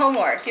other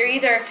homework. You're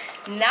either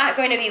not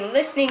going to be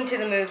listening to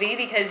the movie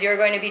because you're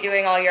going to be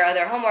doing all your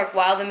other homework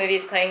while the movie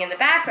is playing in the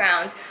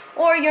background,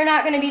 or you're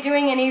not going to be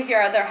doing any of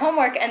your other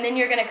homework and then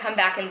you're going to come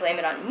back and blame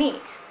it on me.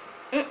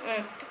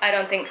 I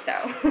don't think so.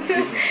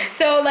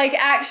 So like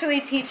actually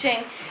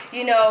teaching,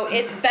 you know,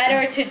 it's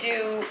better to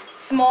do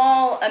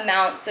small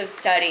amounts of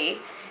study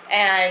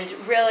and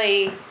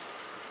really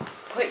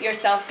put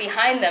yourself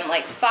behind them,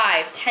 like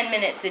 5-10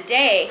 minutes a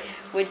day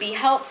would be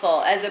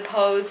helpful, as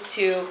opposed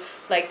to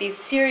like these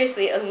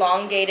seriously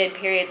elongated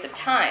periods of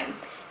time,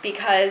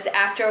 because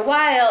after a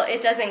while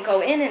it doesn't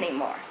go in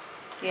anymore,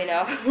 you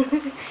know.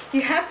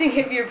 You have to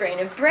give your brain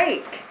a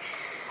break.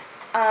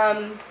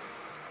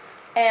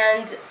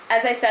 And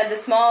as I said, the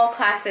small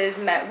classes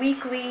met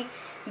weekly.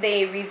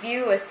 They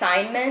review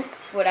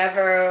assignments,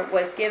 whatever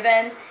was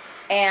given,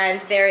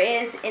 and there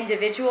is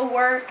individual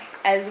work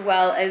as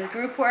well as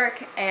group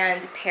work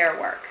and pair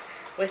work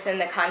within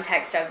the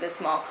context of the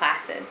small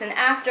classes. And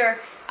after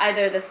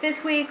either the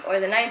 5th week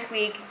or the 9th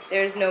week,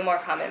 there's no more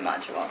common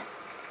module.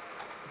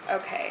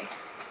 Okay.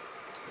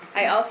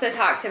 I also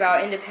talked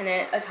about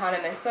independent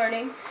autonomous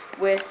learning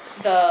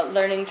with the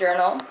learning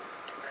journal,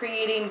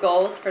 creating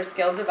goals for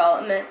skill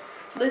development,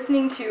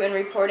 listening to and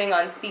reporting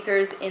on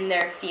speakers in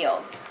their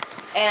fields.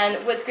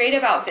 And what's great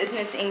about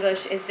business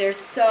English is there's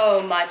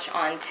so much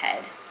on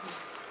TED.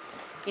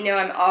 You know,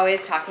 I'm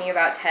always talking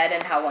about TED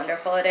and how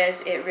wonderful it is.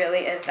 It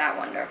really is that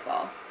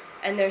wonderful.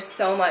 And there's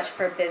so much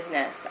for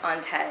business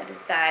on TED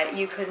that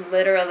you could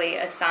literally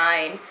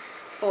assign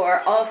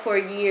for all 4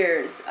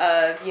 years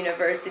of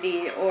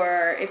university,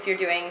 or if you're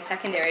doing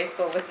secondary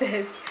school with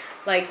this,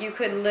 like you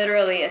could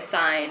literally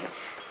assign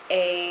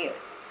a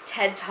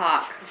TED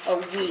Talk a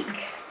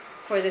week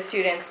for the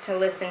students to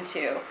listen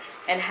to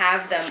and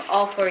have them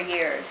all 4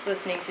 years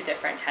listening to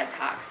different TED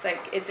Talks.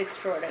 Like, it's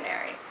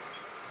extraordinary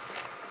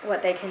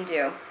what they can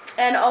do.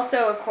 And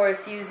also, of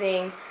course,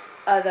 using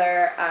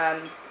other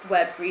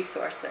web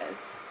resources.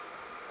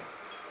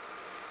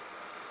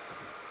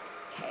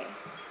 Okay.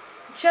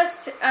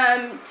 Just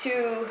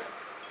to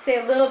say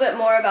a little bit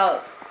more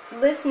about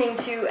listening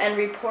to and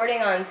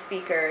reporting on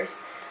speakers.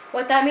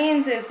 What that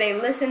means is they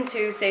listen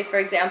to, say, for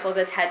example,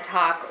 the TED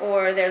Talk,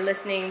 or they're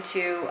listening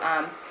to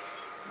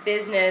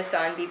business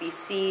on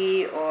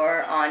BBC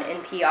or on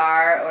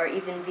NPR or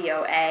even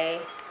VOA.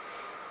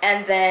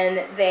 And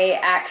then they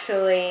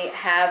actually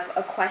have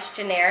a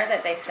questionnaire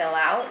that they fill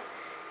out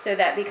so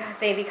that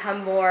they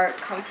become more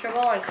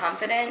comfortable and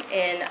confident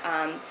in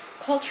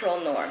cultural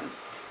norms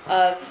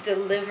of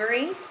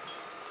delivery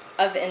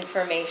of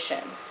information.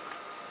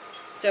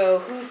 So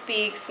who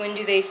speaks, when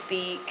do they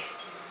speak,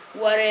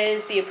 what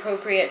is the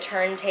appropriate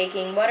turn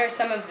taking, what are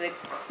some of the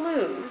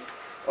clues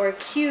or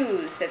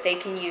cues that they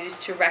can use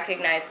to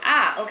recognize,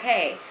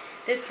 okay,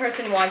 this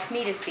person wants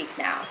me to speak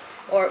now.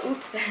 Or,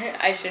 oops,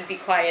 I should be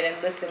quiet and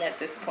listen at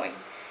this point.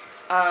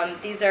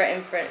 These are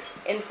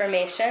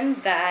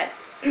information that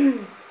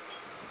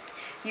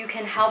you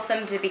can help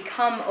them to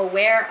become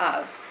aware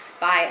of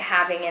by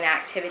having an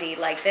activity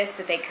like this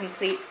that they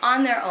complete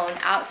on their own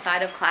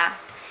outside of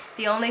class.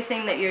 The only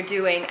thing that you're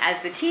doing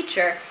as the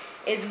teacher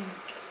is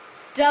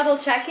double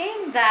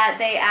checking that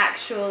they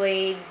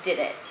actually did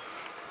it.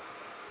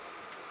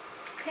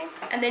 Okay,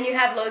 and then you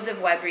have loads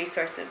of web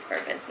resources for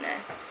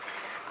business.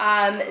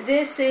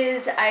 This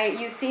is,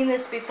 you've seen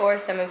this before,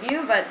 some of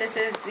you, but this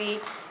is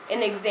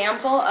an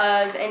example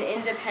of an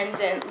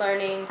independent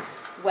learning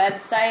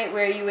website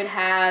where you would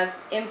have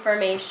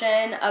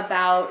information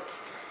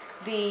about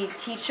the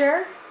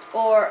teacher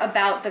or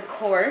about the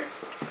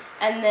course.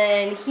 And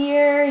then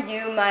here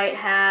you might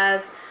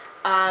have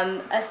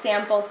a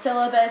sample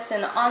syllabus,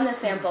 and on the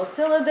sample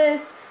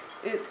syllabus,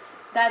 oops,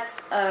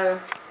 that's a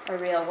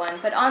real one,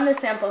 but on the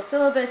sample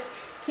syllabus,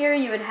 here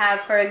you would have,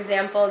 for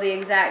example, the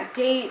exact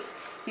dates.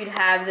 You'd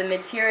have the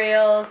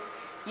materials,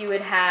 you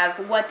would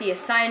have what the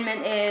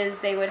assignment is.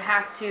 They would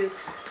have to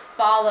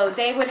follow,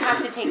 they would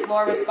have to take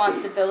more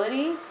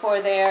responsibility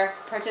for their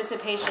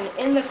participation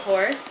in the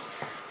course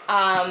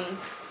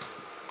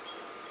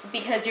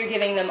because you're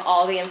giving them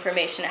all the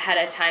information ahead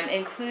of time,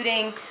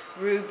 including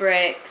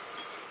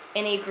rubrics,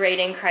 any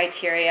grading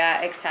criteria,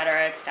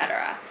 etc.,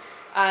 etc.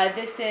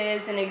 This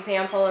is an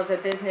example of a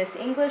business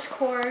English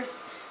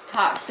course.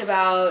 Talks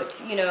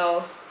about, you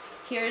know,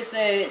 here's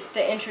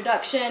the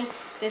introduction.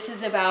 This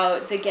is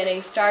about the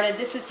getting started.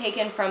 This is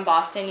taken from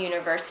Boston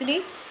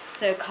University.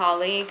 It's a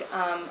colleague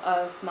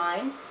of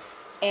mine.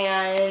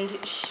 And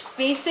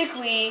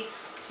basically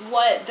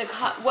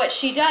what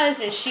she does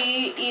is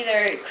she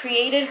either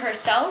created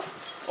herself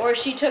or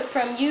she took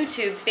from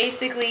YouTube,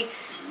 basically,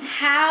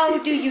 how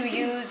do you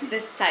use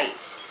this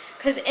site?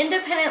 Because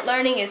independent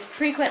learning is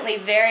frequently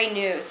very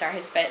new,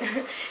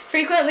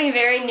 frequently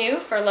very new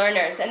for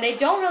learners, and they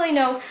don't really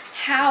know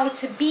how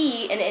to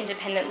be an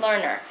independent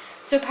learner.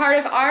 So part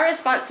of our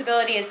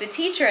responsibility as the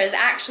teacher is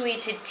actually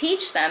to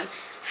teach them,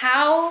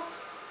 how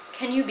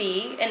can you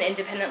be an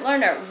independent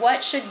learner?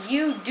 What should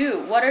you do?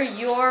 What are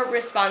your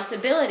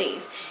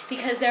responsibilities?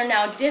 Because they're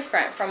now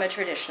different from a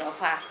traditional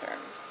classroom.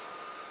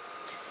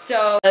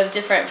 So of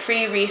different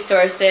free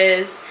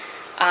resources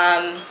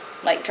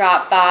like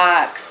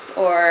Dropbox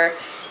or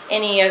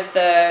any of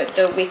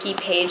the wiki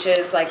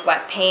pages like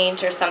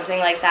Webpaint or something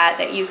like that,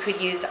 that you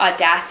could use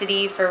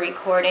Audacity for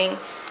recording.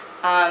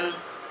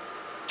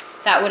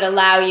 That would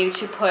allow you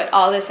to put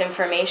all this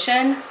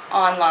information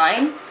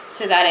online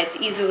so that it's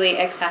easily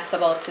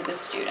accessible to the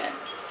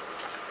students.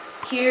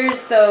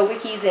 Here's the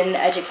Wikis in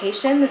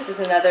Education. This is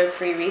another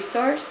free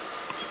resource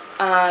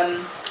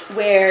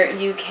where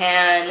you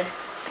can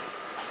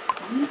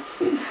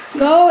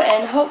go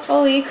and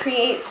hopefully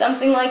create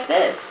something like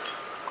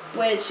this,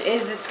 which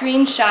is a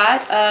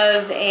screenshot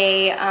of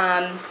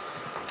an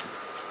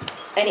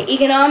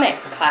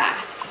economics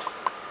class.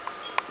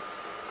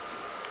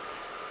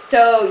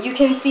 So you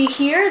can see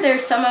here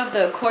there's some of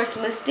the course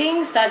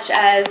listings, such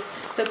as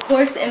the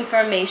course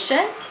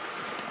information.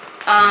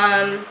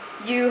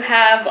 You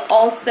have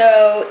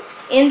also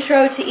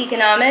Intro to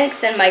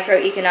Economics and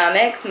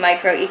Microeconomics,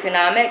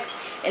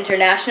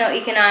 International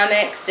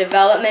Economics,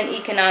 Development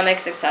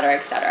Economics, etc.,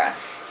 etc.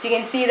 So you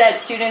can see that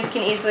students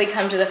can easily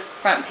come to the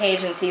front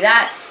page and see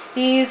that.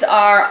 These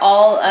are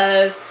all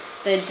of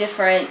the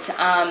different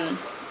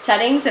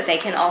settings that they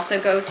can also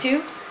go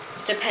to,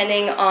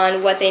 depending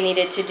on what they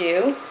needed to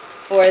do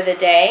for the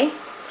day.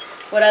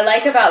 What I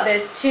like about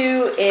this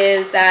too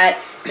is that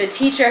the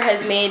teacher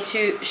has made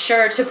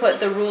sure to put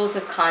the rules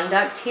of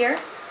conduct here,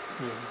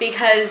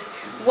 because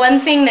one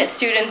thing that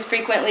students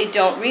frequently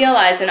don't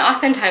realize, and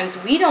oftentimes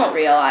we don't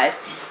realize,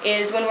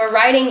 is when we're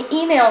writing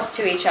emails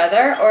to each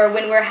other or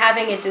when we're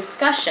having a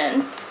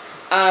discussion.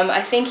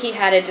 I think he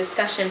had a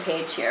discussion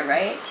page here,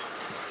 right?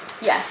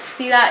 Yeah,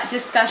 see that?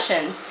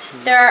 Discussions.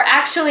 There are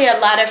actually a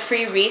lot of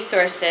free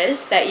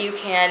resources that you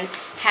can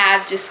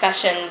have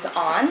discussions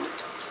on.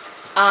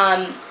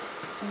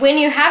 When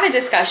you have a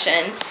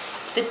discussion,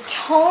 the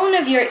tone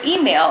of your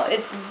email,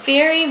 it's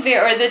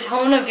or the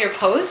tone of your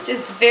post,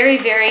 it's very,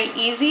 very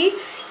easy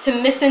to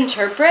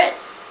misinterpret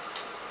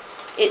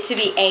it to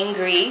be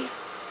angry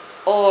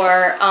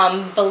or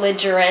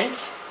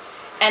belligerent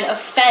and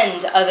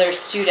offend other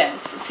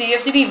students. So you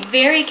have to be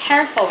very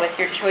careful with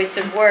your choice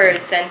of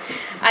words. And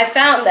I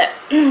found that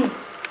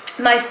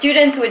my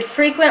students would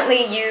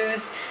frequently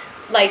use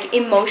like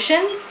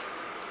emotions,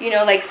 you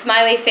know, like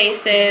smiley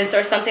faces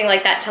or something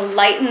like that, to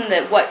lighten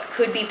what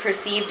could be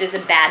perceived as a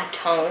bad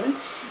tone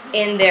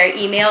in their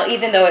email.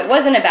 Even though it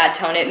wasn't a bad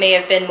tone, it may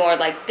have been more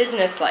like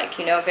business-like,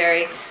 you know,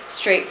 very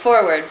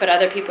straightforward. But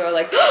other people are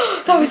like,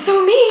 oh, that was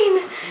so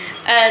mean.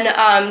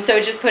 And so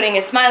just putting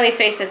a smiley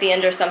face at the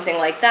end or something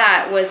like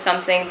that was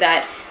something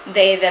that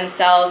they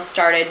themselves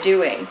started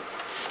doing.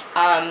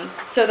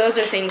 So those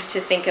are things to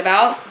think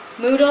about.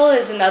 Moodle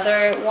is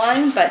another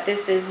one, but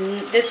this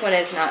one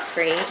is not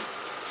free.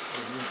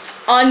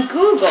 On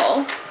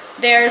Google,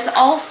 there's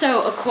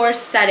also a course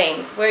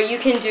setting where you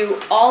can do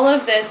all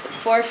of this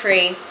for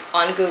free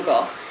on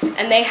Google.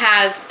 And they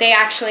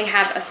actually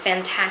have a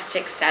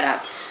fantastic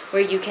setup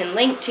where you can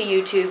link to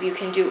YouTube, you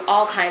can do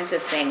all kinds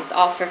of things,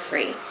 all for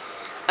free.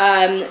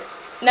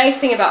 Nice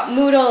thing about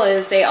Moodle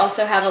is they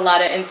also have a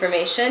lot of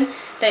information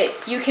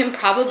that you can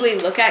probably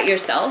look at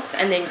yourself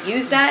and then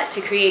use that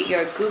to create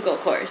your Google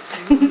course.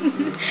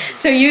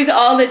 So use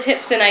all the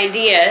tips and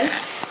ideas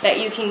that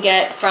you can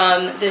get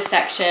from this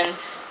section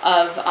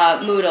of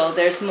Moodle.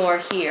 There's more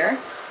here.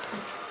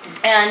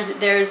 And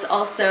there's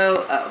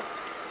also,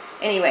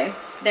 anyway,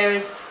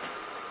 there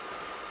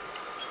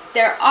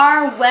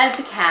are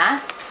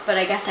webcasts, but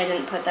I guess I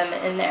didn't put them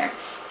in there.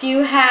 If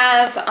you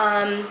have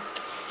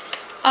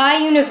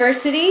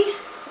iUniversity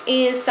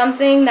is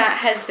something that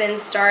has been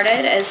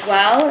started as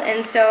well,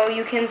 and so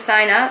you can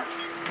sign up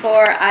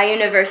for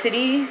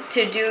iUniversity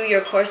to do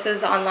your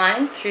courses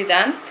online through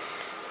them.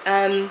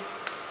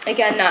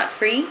 Again, not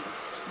free,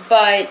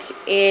 but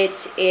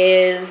it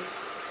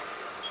is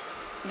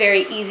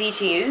very easy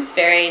to use,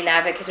 very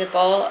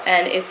navigable,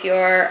 and if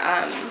your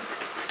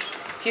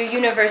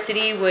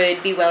university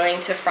would be willing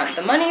to front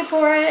the money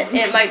for it,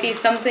 it might be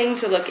something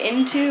to look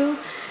into,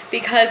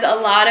 because a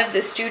lot of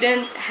the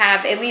students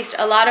have, at least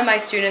a lot of my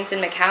students in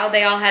Macau,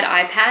 they all had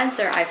iPads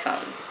or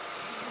iPhones.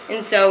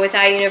 And so with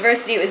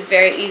iUniversity, it was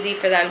very easy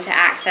for them to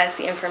access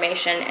the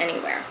information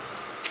anywhere.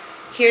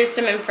 Here's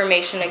some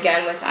information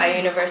again with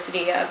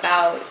iUniversity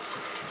about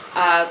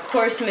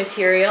course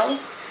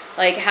materials,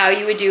 like how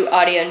you would do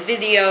audio and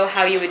video,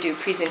 how you would do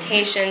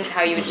presentations,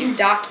 how you would do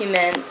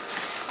documents,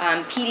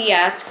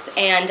 PDFs,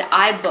 and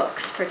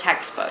iBooks for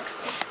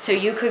textbooks. So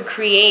you could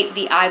create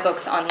the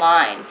iBooks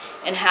online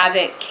and have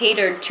it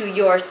catered to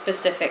your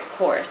specific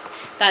course.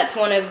 That's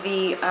one of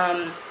the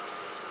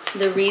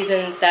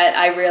reasons that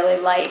I really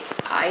like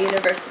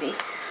iUniversity.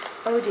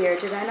 Oh dear,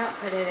 did I not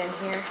put it in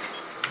here?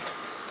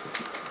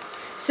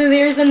 So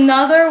there's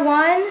another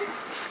one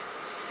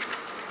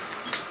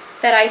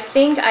that I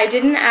think I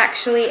didn't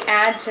actually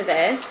add to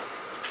this.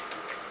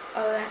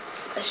 Oh,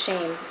 that's a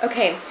shame.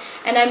 Okay,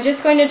 and I'm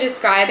just going to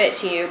describe it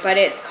to you, but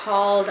it's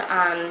called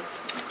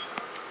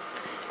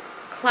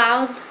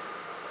Cloud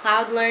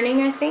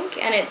Learning, I think,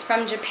 and it's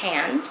from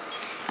Japan.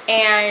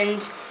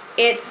 And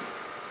it's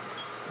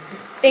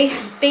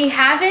they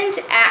haven't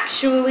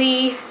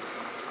actually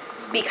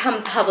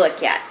become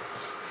public yet.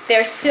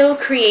 They're still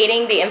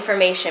creating the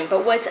information,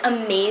 but what's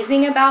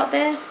amazing about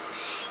this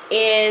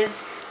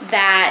is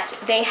that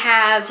they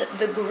have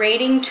the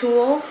grading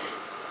tool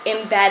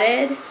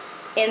embedded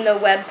in the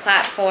web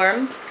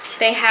platform.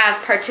 They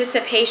have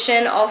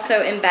participation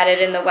also embedded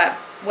in the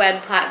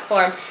web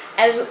platform,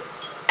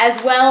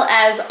 as well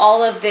as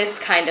all of this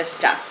kind of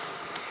stuff.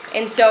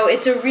 And so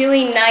it's a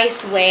really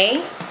nice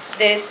way,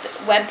 this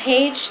web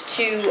page,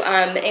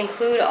 to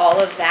include all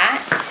of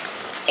that,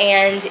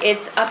 and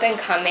it's up and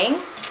coming.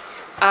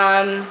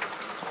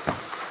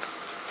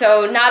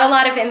 So not a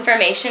lot of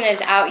information is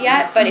out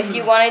yet, but if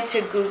you wanted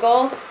to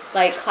Google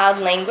like cloud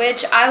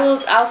language,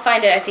 I'll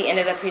find it at the end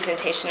of the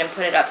presentation and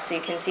put it up so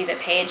you can see the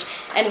page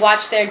and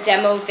watch their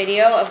demo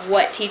video of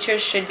what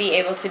teachers should be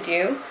able to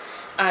do.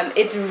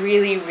 It's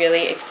really,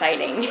 really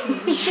exciting.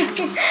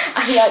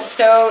 I got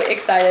so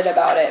excited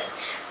about it.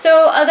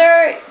 So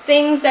other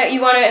things that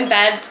you want to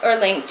embed or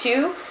link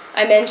to,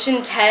 I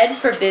mentioned TED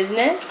for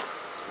Business.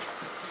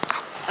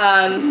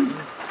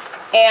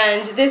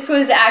 And this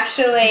was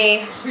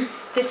actually,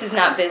 this is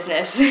not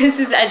business, this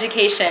is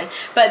education,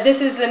 but this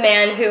is the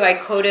man who I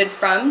quoted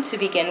from to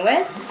begin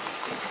with.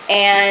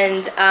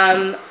 And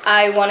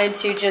I wanted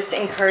to just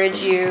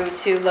encourage you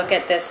to look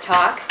at this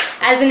talk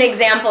as an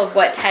example of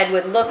what TED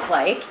would look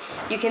like.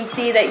 You can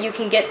see that you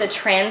can get the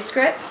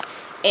transcript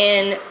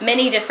in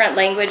many different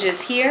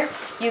languages here.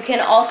 You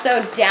can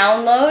also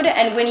download,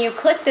 and when you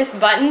click this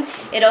button,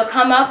 it'll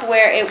come up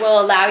where it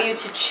will allow you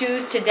to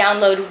choose to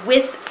download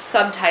with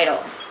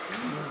subtitles.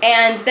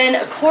 And then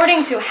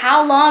according to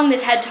how long the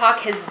TED Talk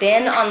has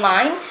been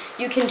online,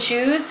 you can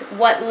choose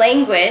what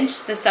language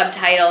the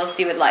subtitles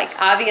you would like.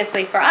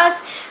 Obviously for us,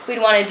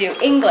 we'd want to do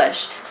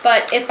English,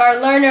 but if our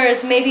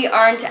learners maybe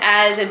aren't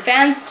as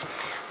advanced,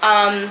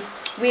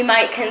 we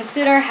might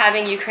consider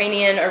having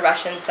Ukrainian or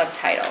Russian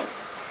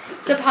subtitles.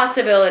 It's a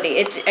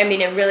possibility. I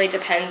mean, it really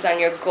depends on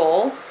your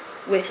goal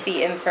with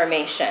the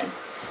information.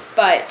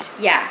 But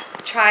yeah,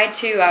 try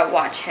to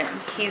watch him.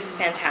 He's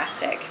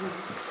fantastic.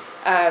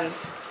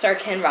 Sir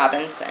Ken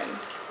Robinson.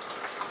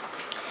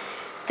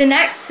 The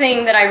next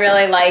thing that I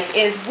really like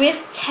is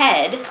with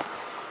TED,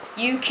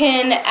 you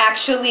can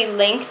actually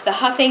link, the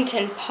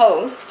Huffington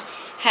Post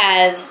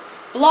has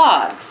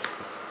blogs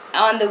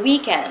on the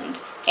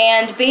weekend.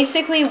 And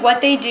basically what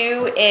they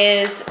do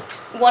is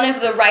one of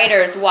the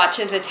writers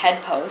watches a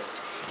TED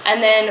post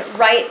and then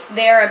writes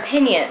their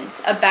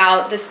opinions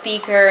about the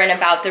speaker and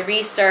about the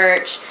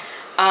research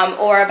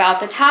or about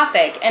the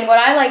topic. And what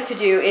I like to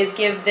do is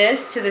give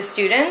this to the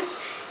students,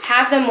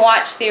 have them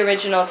watch the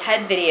original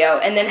TED video,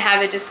 and then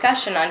have a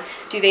discussion on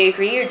do they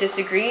agree or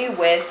disagree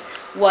with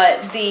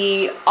what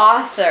the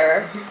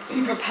author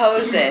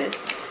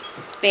proposes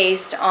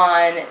based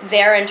on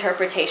their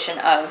interpretation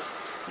of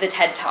the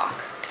TED Talk.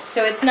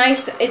 So it's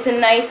nice. It's a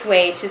nice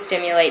way to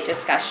stimulate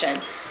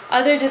discussion.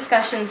 Other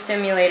discussion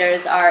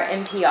stimulators are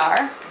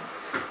NPR.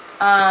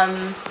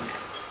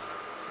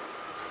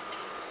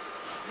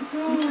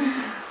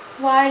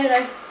 Why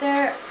did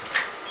there?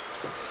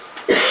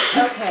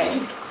 Okay.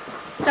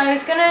 So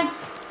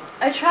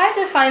I tried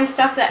to find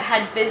stuff that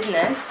had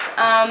business.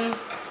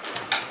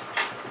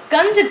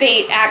 Gun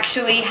debate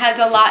actually has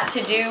a lot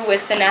to do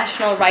with the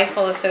National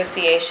Rifle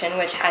Association,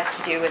 which has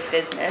to do with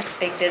business,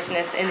 big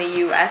business in the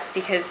U.S.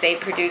 because they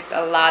produce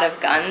a lot of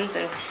guns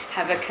and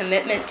have a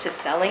commitment to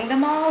selling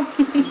them all.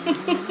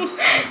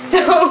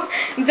 So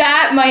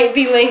that might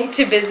be linked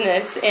to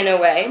business in a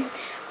way.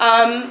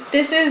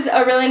 This is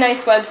a really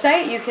nice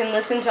website. You can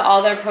listen to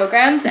all their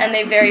programs, and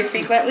they very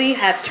frequently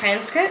have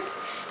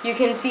transcripts. You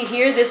can see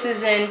here, this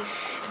is an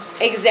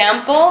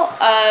example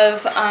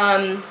of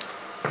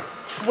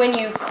when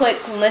you click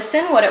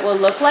listen, what it will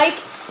look like.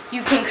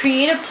 You can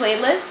create a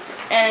playlist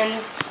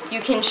and you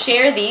can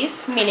share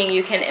these, meaning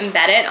you can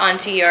embed it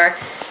onto your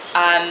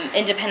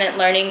independent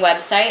learning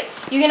website.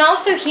 You can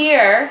also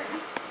hear,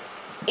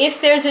 if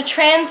there's a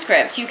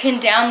transcript, you can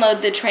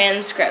download the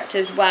transcript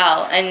as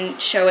well and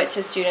show it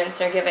to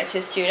students or give it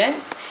to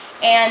students.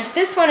 And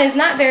this one is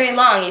not very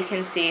long, you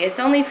can see. It's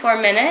only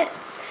 4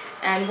 minutes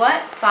and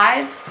what,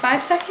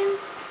 5 seconds?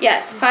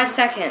 Yes, 5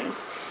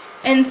 seconds.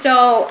 And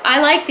so I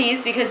like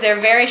these because they're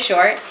very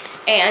short,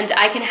 and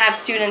I can have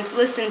students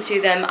listen to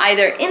them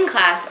either in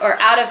class or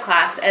out of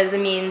class as a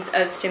means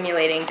of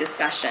stimulating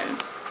discussion.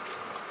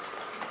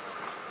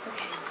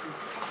 Okay.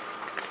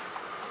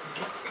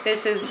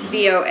 This is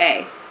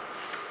VOA.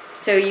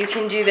 So you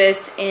can do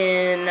this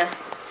in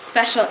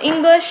special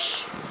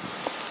English,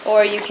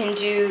 or you can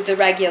do the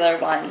regular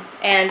one.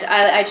 And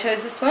I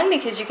chose this one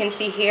because you can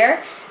see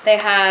here they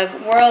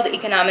have World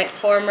Economic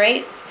Forum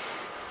rates.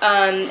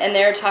 And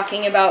they're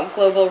talking about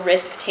global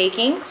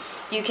risk-taking.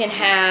 You can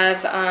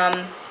have,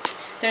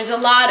 there's a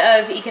lot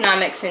of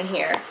economics in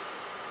here.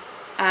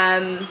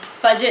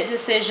 Budget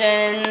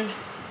decision,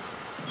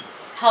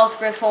 health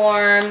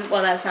reform,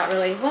 well that's not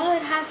really, well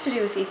it has to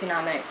do with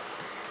economics.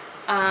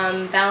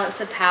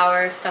 Balance of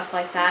power, stuff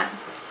like that.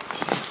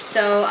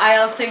 So I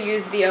also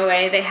use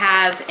VOA. They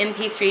have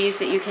MP3s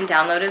that you can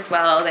download as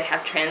well. They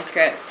have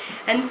transcripts.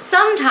 And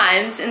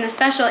sometimes in the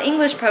special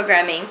English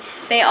programming,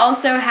 they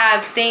also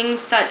have things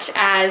such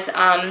as,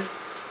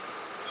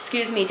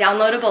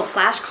 downloadable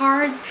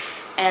flashcards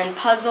and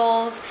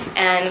puzzles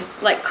and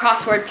like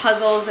crossword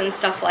puzzles and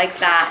stuff like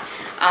that.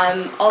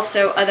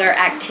 Also other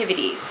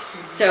activities.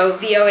 So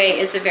VOA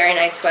is a very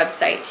nice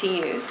website to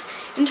use.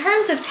 In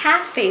terms of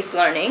task-based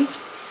learning,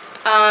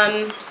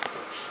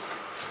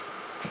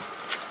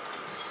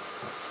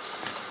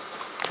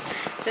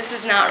 this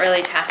is not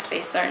really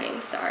task-based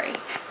learning, sorry.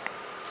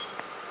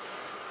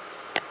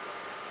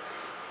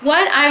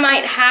 What I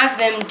might have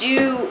them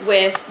do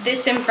with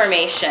this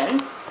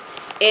information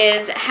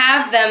is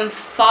have them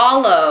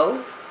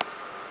follow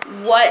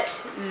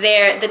what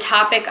the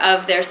topic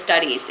of their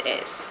studies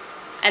is.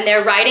 And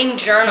they're writing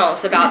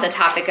journals about the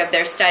topic of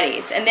their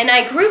studies. And then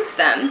I group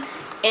them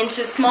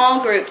into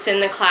small groups in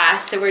the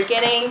class. So we're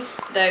getting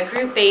the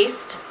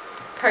group-based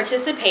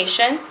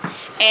participation,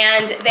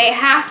 and they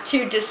have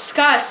to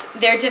discuss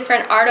their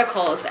different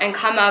articles and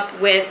come up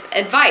with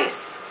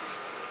advice.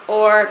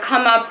 Or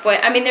come up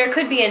with, there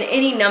could be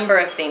any number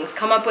of things.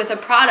 Come up with a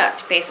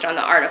product based on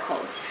the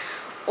articles.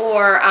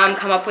 Or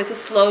come up with a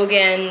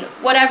slogan,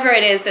 whatever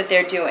it is that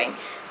they're doing.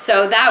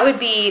 So that would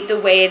be the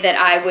way that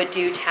I would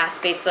do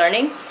task-based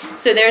learning.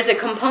 So there's a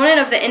component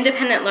of the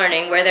independent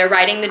learning where they're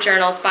writing the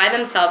journals by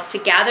themselves to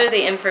gather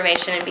the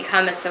information and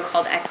become a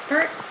so-called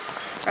expert,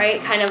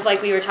 right? Kind of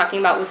like we were talking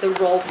about with the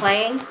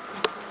role-playing.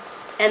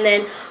 And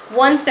then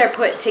once they're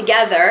put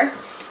together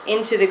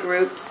into the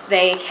groups,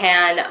 they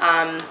can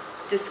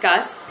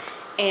discuss,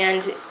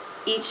 and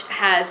each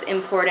has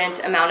important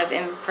amount of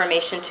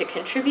information to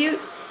contribute.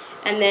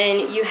 And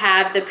then you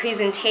have the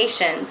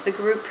presentations, the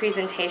group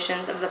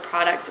presentations of the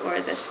products or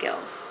the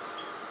skills.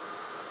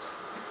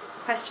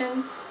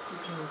 Questions?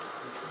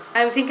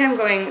 I think I'm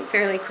going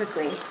fairly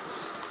quickly.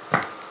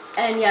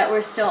 And yet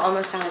we're still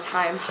almost out of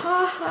time.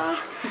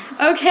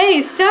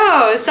 Okay,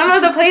 so some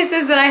of the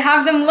places that I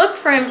have them look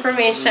for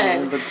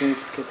information. But do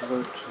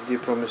you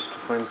promise to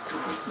find?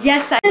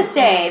 Yes,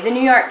 U.S.D.A, the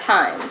New York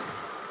Times.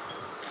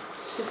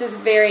 This is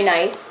very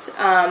nice.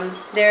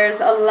 There's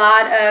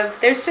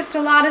just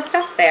a lot of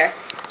stuff there.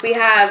 We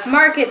have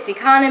markets,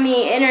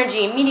 economy,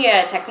 energy,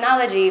 media,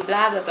 technology,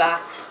 blah, blah, blah.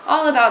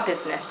 All about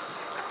business.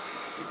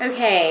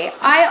 Okay,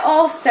 I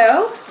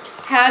also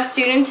have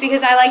students,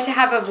 because I like to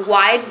have a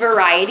wide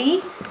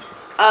variety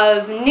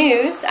of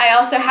news, I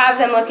also have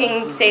them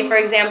looking, say for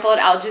example, at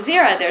Al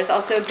Jazeera. There's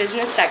also a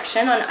business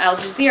section on Al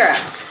Jazeera.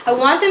 I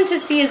want them to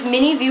see as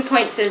many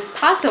viewpoints as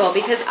possible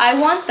because I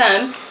want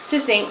them to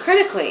think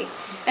critically.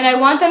 And I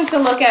want them to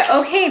look at,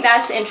 okay,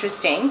 that's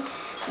interesting.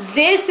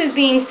 This is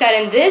being said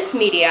in this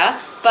media,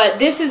 but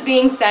this is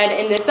being said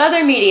in this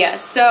other media.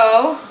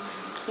 So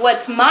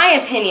what's my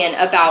opinion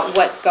about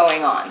what's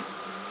going on?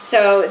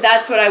 So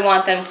that's what I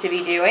want them to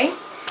be doing.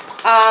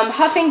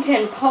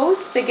 Huffington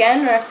Post,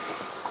 again,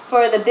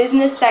 for the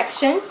business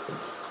section.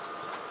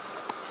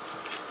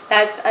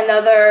 That's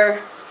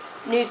another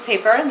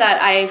newspaper that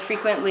I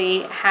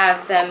frequently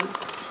have them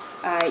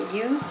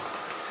use.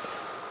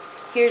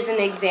 Here's an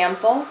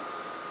example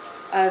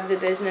of the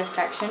business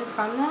section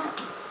from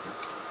that.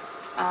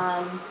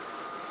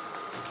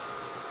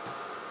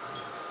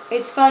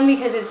 It's fun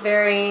because it's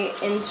very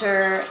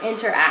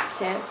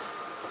interactive.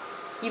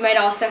 You might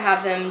also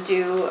have them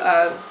do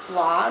a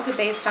blog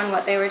based on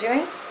what they were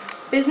doing.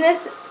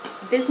 Business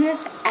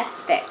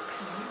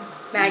Ethics,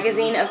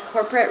 Magazine of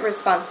Corporate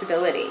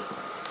Responsibility.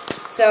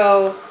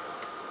 So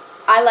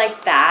I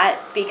like that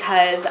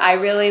because I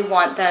really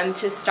want them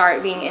to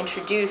start being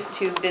introduced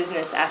to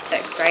business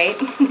ethics, right?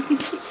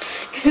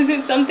 Because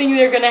it's something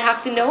they're going to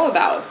have to know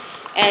about,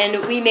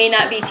 and we may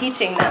not be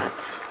teaching them.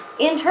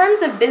 In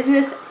terms of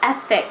business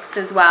ethics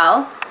as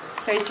well,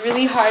 sorry, it's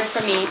really hard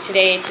for me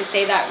today to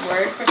say that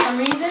word for some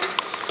reason.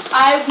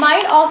 I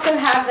might also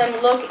have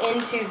them look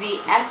into the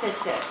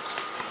ethicist.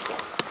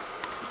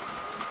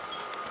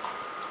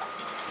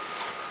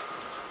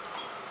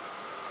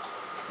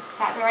 Is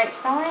that the right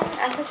spelling?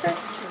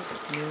 Ethicist?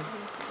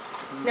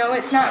 No,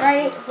 it's not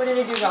right? What did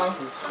I do wrong?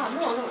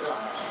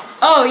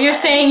 Oh, you're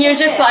saying you're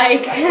just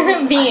like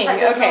being,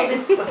 okay.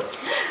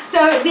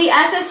 So the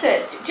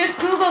ethicist, just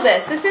Google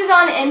this. This is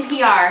on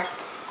NPR.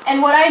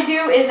 And what I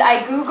do is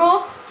I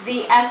Google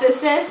the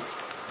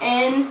ethicist,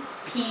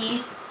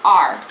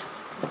 NPR.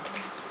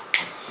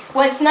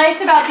 What's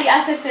nice about the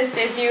ethicist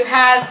is you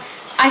have,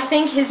 I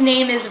think his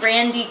name is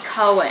Randy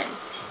Cohen.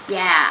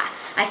 Yeah,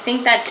 I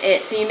think that's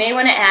it. So you may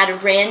want to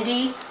add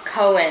Randy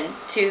Cohen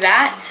to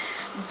that.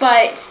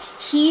 But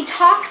he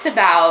talks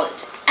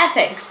about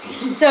ethics.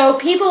 So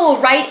people will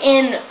write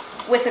in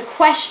with a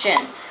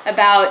question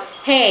about,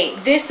 hey,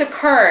 this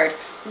occurred.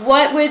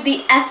 What would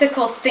the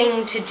ethical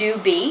thing to do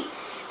be?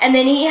 And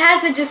then he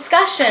has a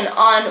discussion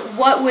on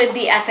what would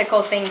the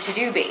ethical thing to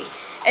do be.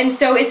 And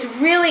so it's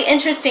really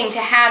interesting to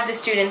have the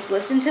students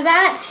listen to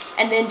that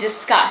and then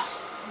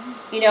discuss,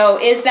 you know,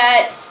 is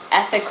that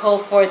ethical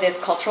for this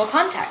cultural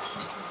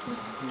context?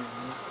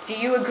 do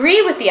you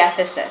agree with the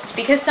ethicist?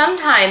 Because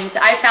sometimes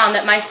I found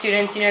that my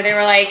students, you know, they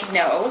were like,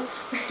 no.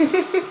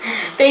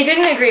 They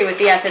didn't agree with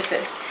the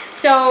ethicist.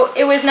 So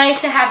it was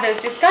nice to have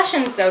those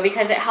discussions, though,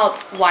 because it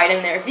helped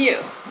widen their view.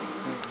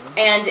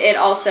 And it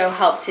also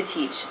helped to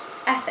teach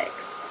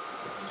ethics.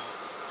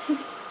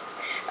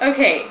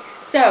 Okay,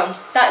 so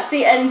that's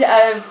the end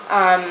of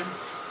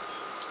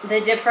the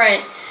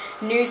different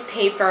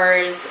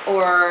newspapers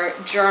or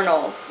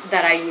journals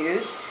that I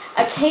use.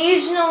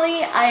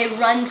 Occasionally, I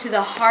run to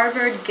the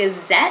Harvard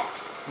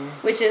Gazette,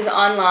 which is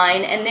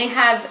online, and they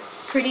have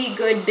pretty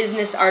good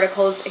business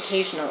articles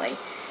occasionally,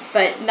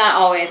 but not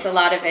always. A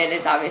lot of it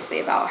is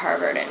obviously about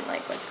Harvard and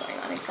like what's going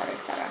on, etc.,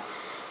 etc.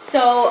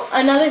 So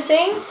another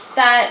thing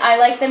that I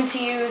like them to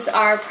use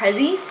are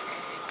Prezis,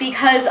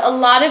 because a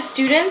lot of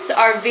students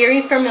are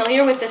very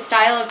familiar with the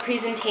style of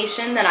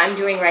presentation that I'm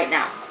doing right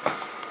now.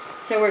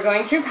 So we're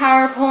going through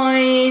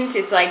PowerPoint,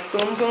 it's like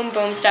boom, boom,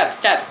 boom, step,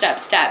 step, step,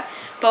 step.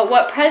 But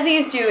what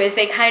Prezis do is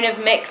they kind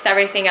of mix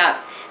everything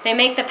up. They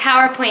make the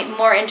PowerPoint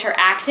more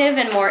interactive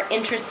and more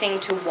interesting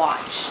to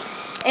watch.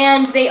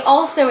 And they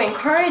also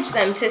encourage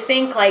them to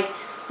think like,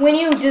 when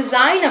you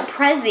design a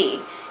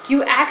Prezi,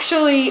 you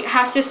actually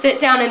have to sit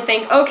down and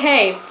think,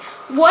 okay,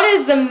 what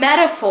is the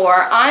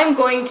metaphor I'm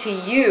going to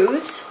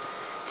use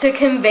to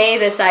convey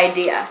this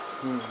idea?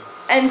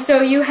 And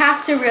so you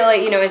have to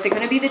really, you know, is it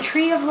going to be the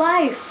tree of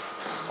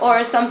life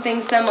or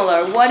something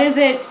similar? What is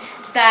it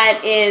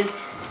that is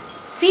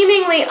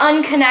seemingly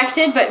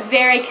unconnected but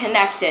very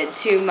connected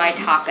to my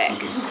topic?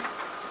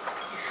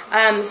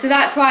 So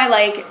that's why I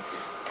like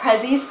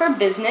Prezis for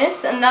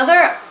business.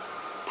 Another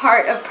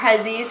part of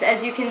Prezis,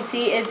 as you can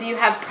see, is you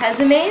have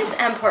resumes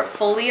and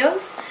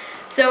portfolios.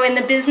 So in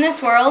the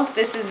business world,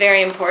 this is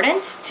very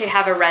important to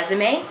have a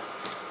resume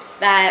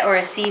that, or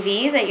a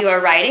CV that you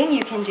are writing.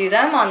 You can do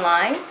them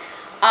online.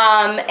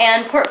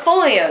 And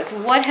portfolios,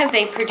 what have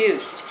they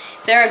produced?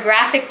 If they're a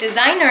graphic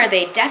designer,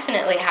 they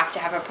definitely have to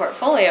have a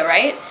portfolio,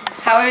 right?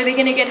 How are they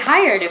going to get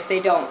hired if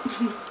they don't?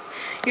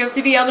 You have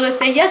to be able to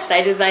say, yes,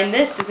 I designed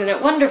this, isn't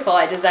it wonderful?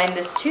 I designed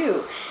this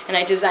too. And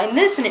I designed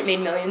this and it made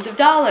millions of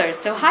dollars,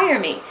 so hire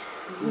me.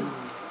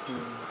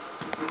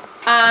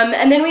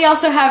 And then we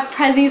also have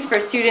Prezis for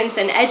students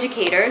and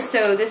educators.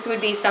 So this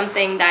would be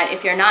something that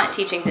if you're not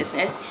teaching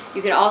business,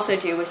 you could also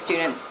do with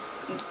students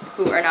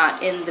who are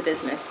not in the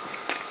business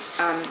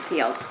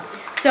field.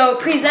 So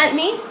Present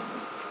Me,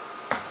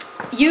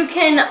 you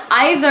can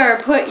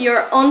either put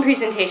your own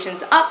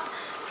presentations up,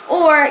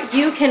 or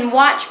you can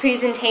watch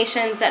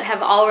presentations that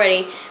have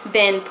already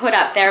been put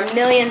up. There are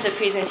millions of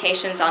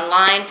presentations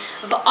online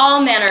of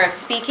all manner of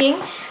speaking.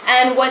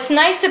 And what's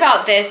nice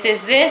about this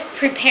is this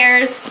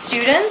prepares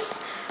students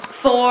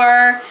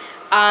for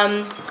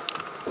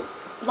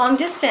long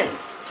distance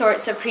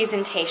sorts of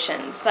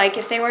presentations. Like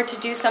if they were to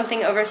do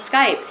something over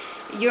Skype,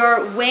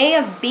 your way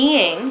of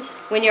being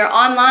when you're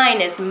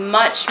online is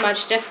much,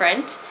 much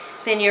different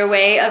than your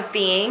way of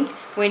being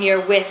when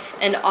you're with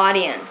an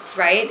audience,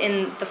 right,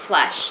 in the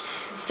flesh.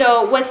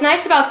 So what's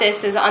nice about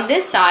this is on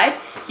this side,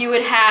 you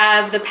would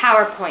have the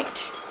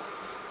PowerPoint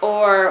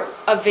or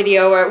a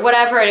video or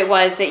whatever it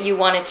was that you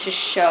wanted to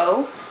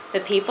show the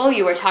people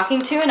you were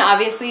talking to, and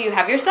obviously you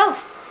have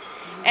yourself.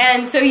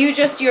 And so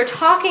you're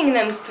talking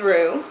them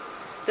through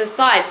the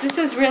slides. This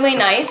is really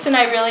nice, and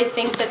I really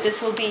think that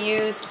this will be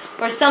used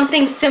or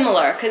something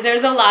similar, because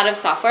there's a lot of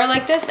software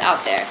like this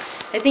out there.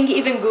 I think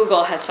even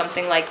Google has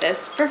something like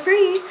this for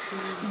free.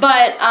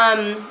 But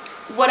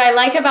what I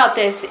like about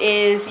this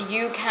is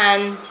you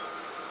can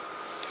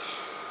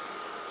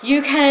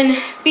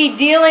be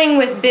dealing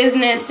with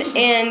business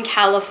in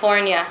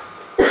California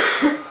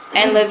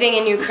and living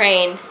in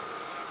Ukraine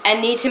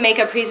and need to make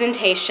a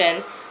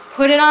presentation,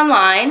 put it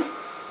online,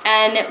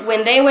 and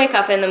when they wake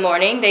up in the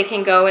morning, they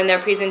can go in their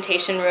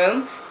presentation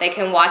room, they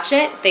can watch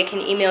it, they can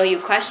email you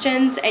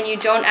questions, and you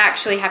don't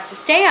actually have to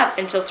stay up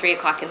until 3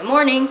 o'clock in the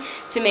morning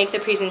to make the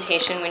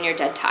presentation when you're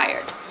dead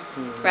tired,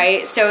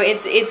 right? So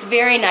it's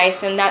very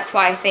nice, and that's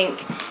why I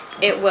think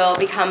it will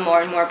become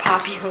more and more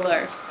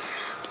popular.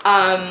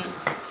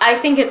 I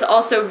think it's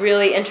also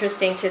really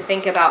interesting to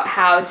think about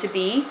how to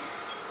be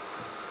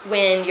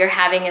when you're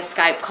having a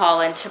Skype call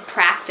and to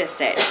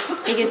practice it,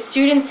 because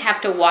students have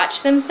to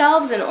watch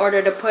themselves in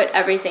order to put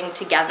everything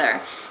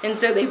together, and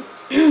so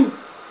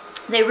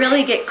they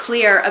really get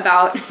clear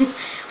about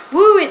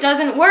woo, it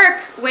doesn't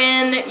work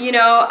when, you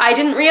know, I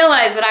didn't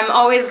realize that I'm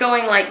always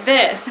going like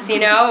this, you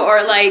know,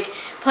 or like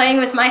playing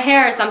with my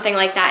hair or something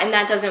like that, and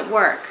that doesn't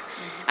work.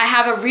 I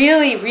have a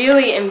really,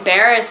 really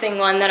embarrassing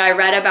one that I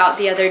read about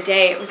the other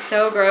day. It was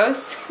so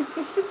gross.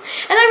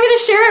 And I'm going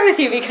to share it with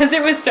you because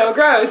it was so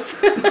gross.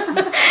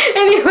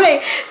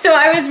 Anyway, so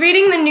I was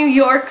reading The New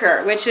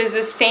Yorker, which is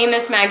this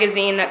famous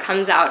magazine that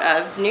comes out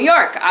of New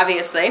York,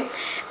 obviously.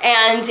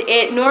 And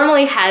it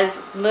normally has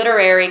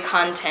literary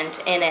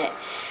content in it.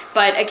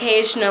 But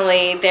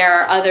occasionally there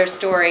are other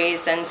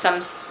stories and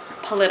some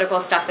political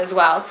stuff as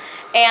well.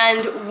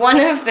 And one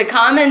of the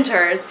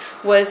commenters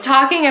was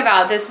talking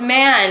about this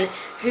man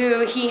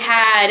who he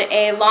had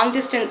a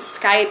long-distance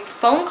Skype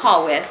phone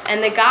call with,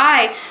 and the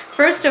guy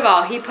First of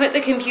all, he put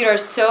the computer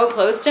so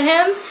close to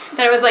him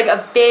that it was like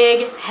a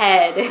big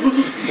head.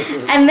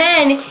 And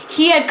then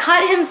he had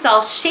cut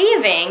himself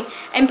shaving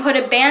and put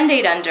a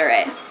Band-Aid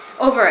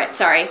over it,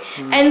 sorry.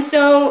 And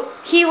so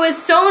he was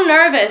so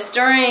nervous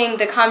during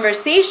the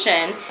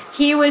conversation,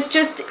 he was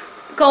just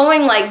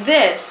going like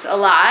this a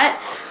lot,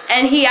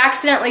 and he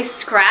accidentally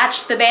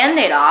scratched the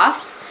Band-Aid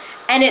off,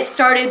 and it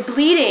started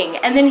bleeding,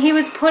 and then he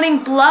was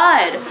putting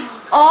blood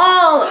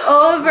all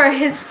over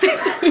his face.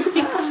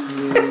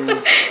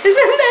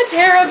 Isn't that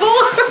terrible?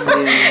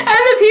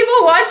 And the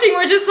people watching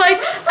were just like,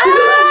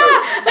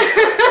 ah!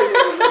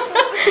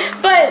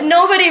 But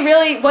nobody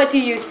really, what do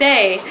you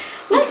say?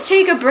 Let's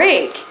take a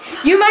break.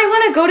 You might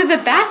want to go to the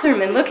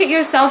bathroom and look at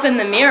yourself in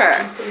the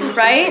mirror,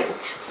 right?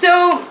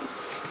 So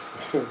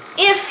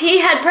if he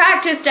had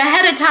practiced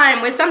ahead of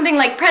time with something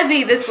like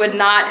Prezi, this would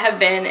not have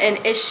been an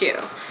issue.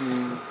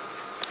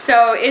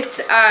 So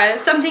it's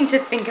something to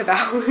think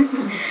about.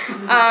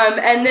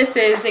 And this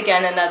is,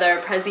 again, another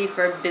Prezi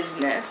for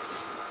business.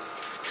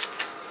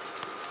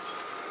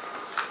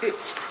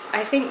 Oops,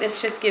 I think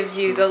this just gives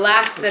you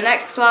the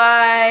next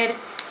slide.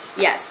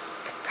 Yes,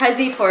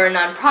 Prezi for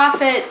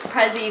nonprofits,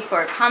 Prezi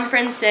for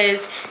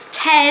conferences.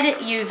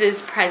 TED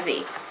uses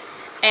Prezi.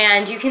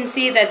 And you can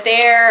see that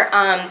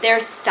their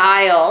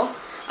style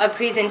of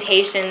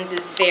presentations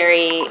is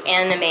very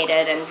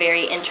animated and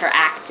very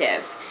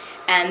interactive.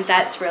 And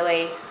that's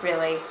really,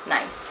 really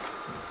nice.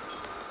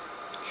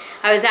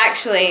 I was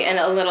actually, in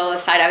a little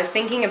aside, I was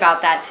thinking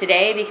about that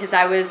today because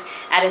I was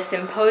at a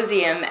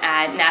symposium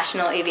at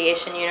National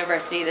Aviation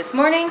University this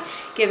morning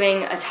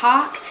giving a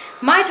talk.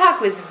 My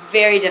talk was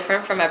very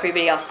different from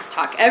everybody else's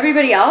talk.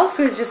 Everybody else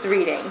was just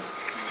reading.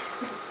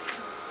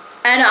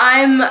 And I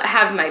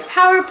have my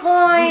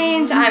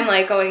PowerPoint, I'm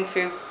like going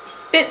through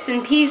bits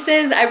and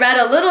pieces. I read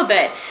a little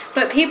bit,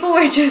 but people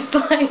were just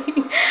like,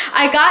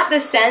 I got the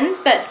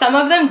sense that some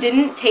of them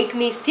didn't take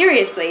me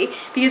seriously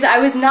because I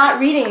was not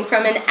reading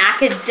from an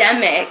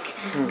academic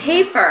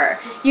paper.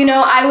 You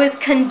know, I was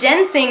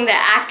condensing the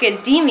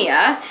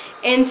academia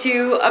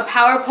into a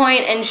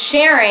PowerPoint and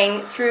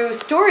sharing through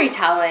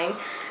storytelling,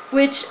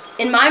 which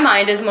in my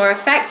mind is more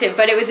effective,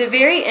 but it was a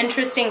very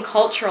interesting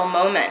cultural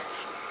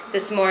moment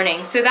this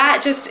morning. So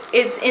that just,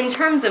 it's in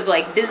terms of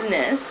like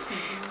business,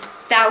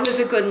 that was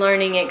a good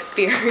learning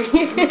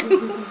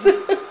experience.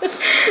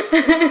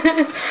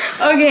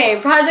 Okay,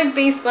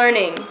 project-based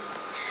learning.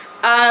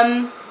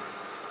 An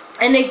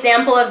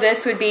example of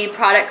this would be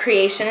product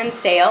creation and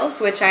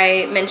sales, which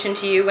I mentioned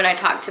to you when I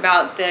talked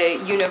about the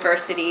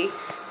university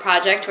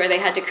project where they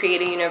had to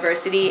create a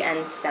university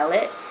and sell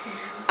it.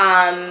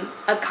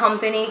 A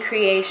company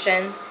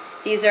creation.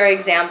 These are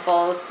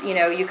examples. You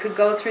know, you could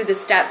go through the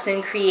steps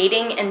in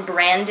creating and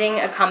branding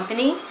a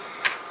company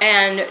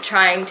and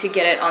trying to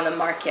get it on the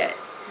market.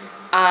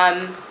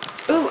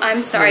 Ooh,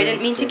 I'm sorry, I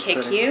didn't mean to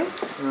kick you.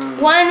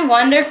 One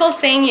wonderful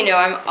thing, you know,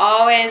 I'm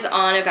always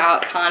on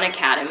about Khan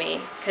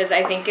Academy because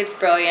I think it's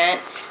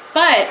brilliant.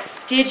 But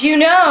did you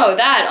know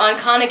that on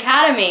Khan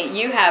Academy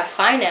you have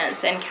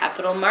finance and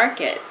capital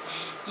markets?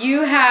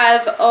 You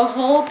have a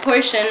whole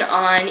portion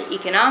on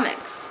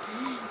economics.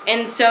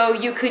 And so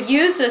you could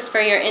use this for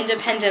your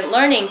independent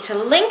learning to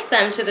link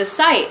them to the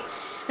site.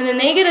 And then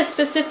they get a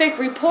specific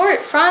report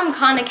from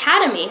Khan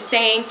Academy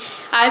saying,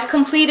 I've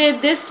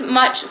completed this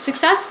much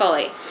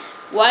successfully.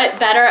 What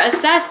better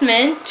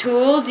assessment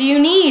tool do you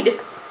need?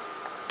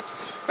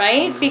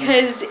 Right?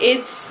 Because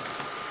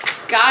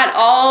it's got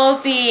all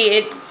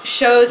it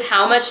shows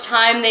how much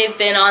time they've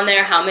been on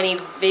there, how many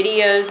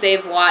videos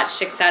they've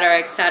watched, etc.,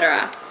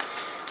 etc.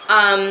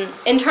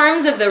 In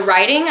terms of the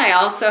writing, I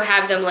also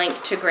have them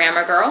linked to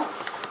Grammar Girl.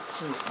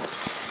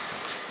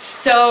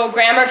 So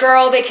Grammar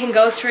Girl, they can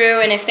go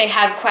through, and if they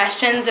have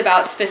questions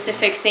about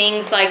specific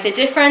things like the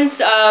difference,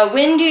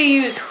 when do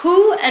you use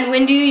who and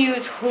when do you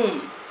use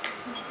whom?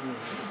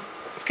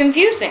 It's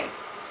confusing.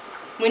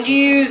 When do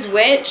you use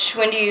which?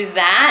 When do you use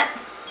that?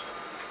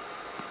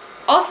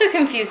 Also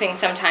confusing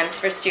sometimes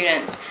for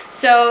students.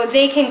 So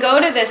they can go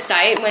to this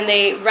site when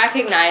they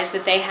recognize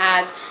that they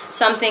have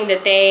something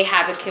that they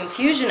have a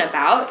confusion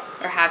about,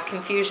 or have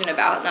confusion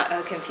about, not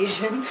a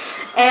confusion,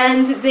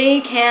 and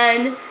they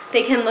can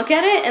look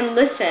at it and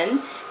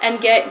listen and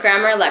get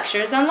grammar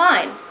lectures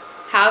online.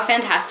 How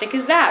fantastic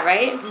is that,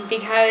 right?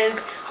 Because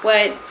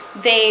what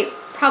they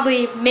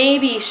probably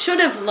maybe should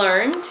have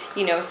learned,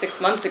 you know,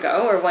 6 months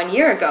ago or 1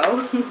 year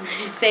ago,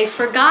 if they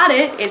forgot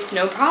it, it's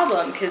no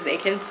problem because they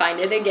can find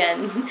it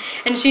again.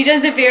 And she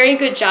does a very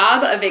good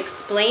job of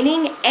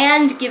explaining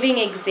and giving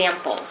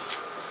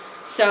examples.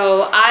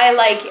 So I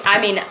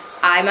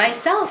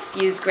myself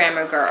use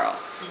Grammar Girl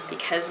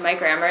because my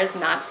grammar is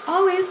not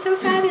always so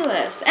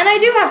fabulous. And I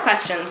do have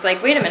questions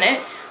like, wait a minute,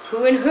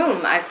 who and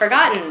whom? I've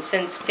forgotten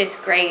since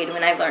 5th grade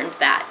when I learned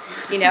that.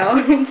 You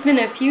know, it's been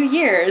a few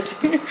years.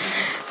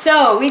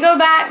 So we go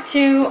back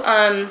to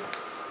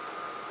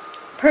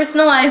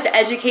personalized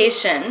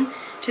education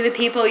to the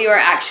people you are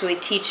actually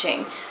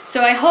teaching.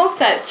 So I hope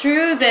that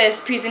through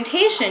this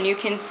presentation you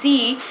can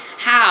see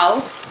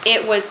how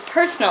it was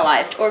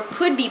personalized or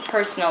could be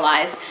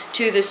personalized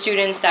to the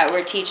students that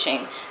we're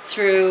teaching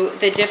through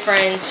the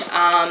different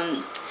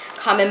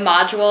common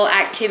module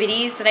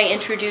activities that I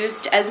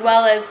introduced, as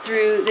well as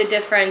through the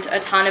different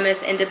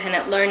autonomous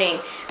independent learning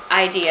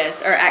ideas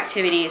or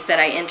activities that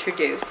I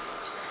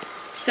introduced.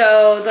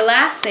 So the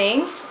last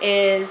thing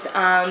is,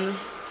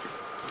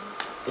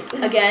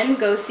 again,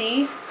 go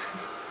see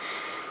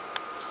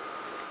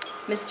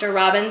Mr.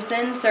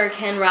 Robinson, Sir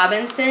Ken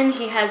Robinson.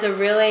 He has a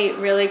really,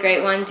 really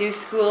great one. Do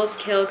schools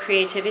kill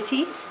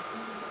creativity?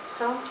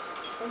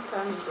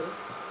 Sometimes do.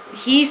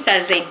 He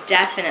says they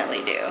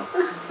definitely do.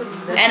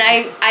 And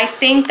I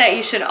think that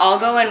you should all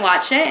go and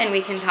watch it, and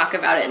we can talk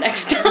about it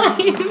next time.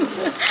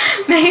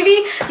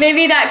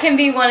 maybe that can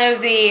be one of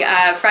the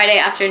Friday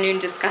afternoon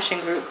discussion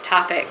group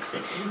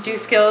topics. Do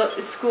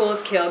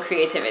schools kill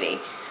creativity?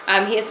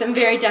 He has some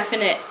very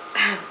definite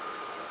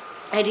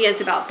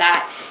ideas about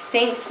that.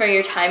 Thanks for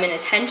your time and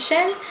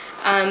attention.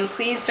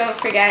 Please don't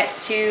forget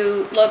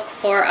to look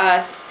for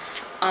us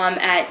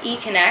at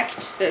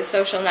eConnect, the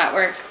social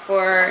network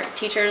for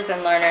teachers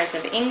and learners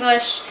of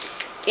English.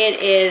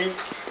 It is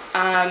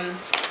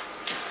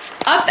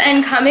up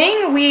and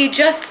coming. We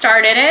just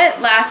started it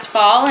last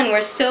fall, and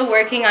we're still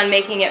working on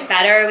making it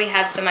better. We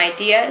have some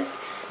ideas.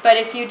 But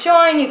if you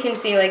join, you can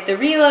see like the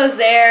relos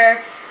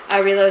there,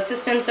 relo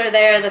assistants are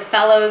there, the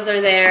fellows are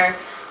there.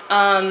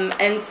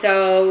 And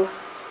so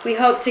we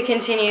hope to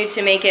continue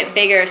to make it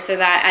bigger so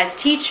that as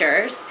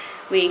teachers,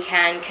 we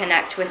can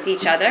connect with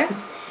each other.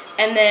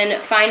 And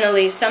then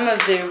finally, some of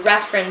the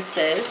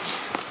references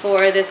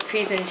for this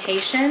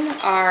presentation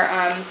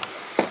are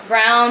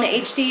Brown,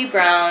 H.D.,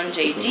 Brown,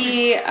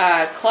 J.D.,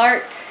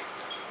 Clark,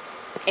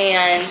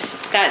 and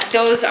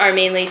those are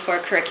mainly for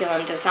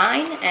curriculum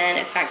design and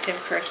effective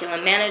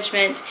curriculum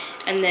management,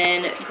 and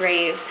then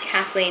Graves,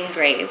 Kathleen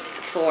Graves,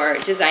 for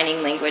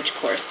designing language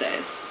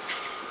courses.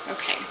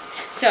 Okay.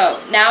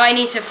 So now I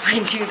need to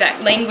find you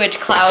that Language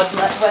Cloud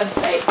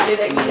website so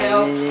that you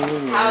know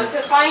how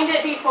to find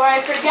it before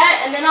I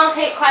forget, and then I'll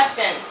take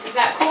questions. Is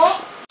that cool?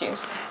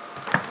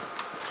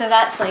 So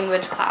that's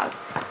Language Cloud.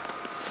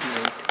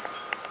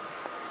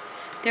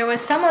 There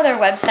was some other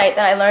website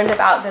that I learned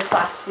about this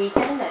last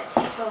weekend at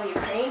TESOL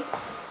Ukraine,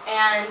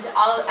 and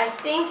I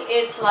think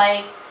it's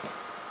like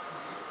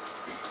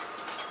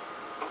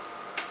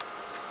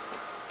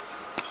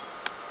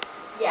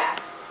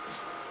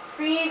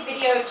free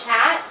video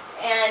chat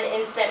and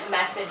instant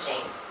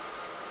messaging.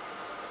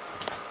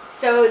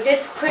 So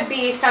this could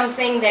be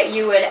something that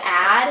you would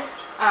add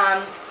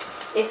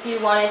if you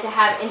wanted to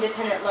have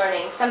independent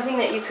learning, something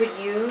that you could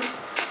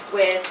use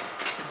with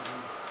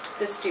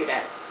the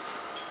students.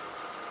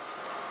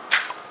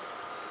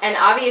 And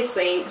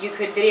obviously you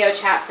could video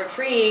chat for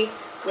free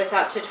with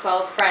up to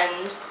 12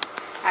 friends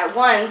at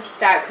once.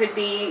 That could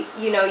be,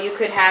 you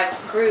could have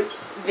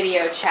groups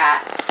video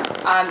chat.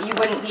 You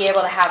wouldn't be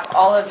able to have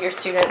all of your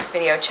students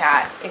video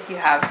chat if you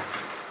have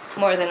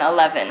more than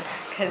 11,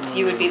 because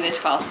you would be the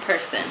 12th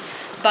person.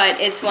 But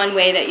it's one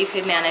way that you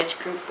could manage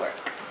group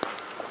work.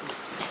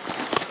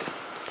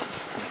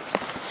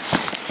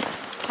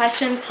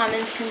 Questions,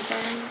 comments,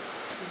 concerns?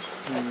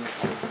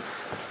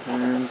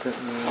 And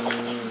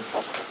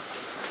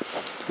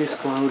this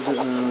cloud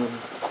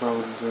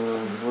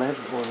lab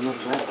or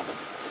not lab?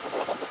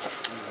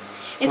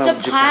 It's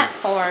a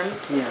platform.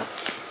 Yeah.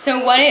 So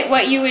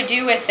what you would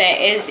do with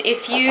it is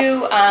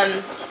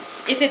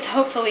if it's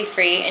hopefully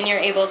free and you're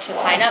able to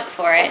sign up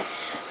for it,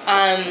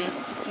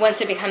 once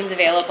it becomes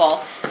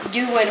available,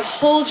 you would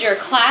hold your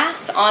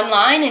class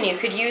online and you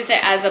could use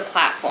it as a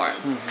platform.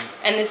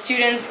 Mm-hmm. And the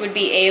students would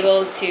be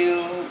able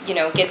to,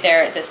 get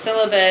the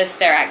syllabus,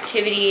 their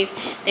activities.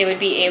 They would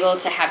be able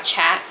to have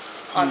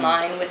chats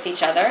online with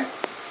each other.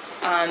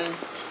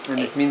 And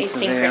it means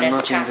they are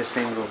not in the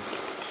same room.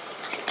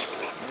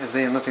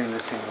 They are not in the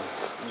same room.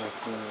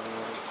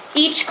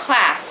 Each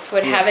class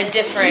would have a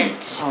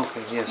different...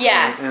 Okay, yes.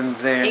 Yeah, and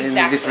they're in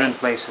different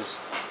places.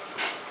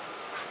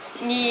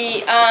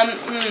 Maybe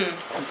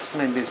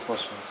it's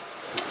possible.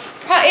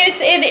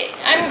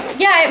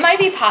 Yeah, it might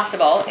be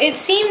possible. It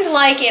seemed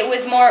like it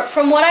was more,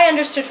 from what I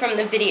understood from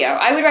the video,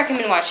 I would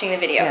recommend watching the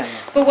video,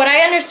 but what I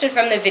understood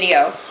from the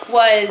video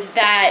was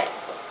that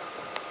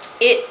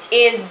it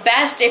is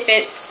best if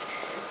it's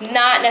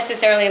not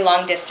necessarily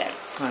long distance.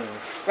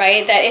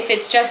 Right? That if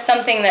it's just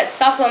something that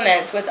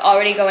supplements what's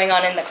already going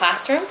on in the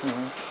classroom,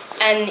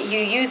 and you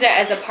use it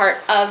as a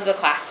part of the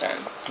classroom.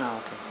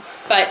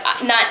 But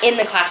not in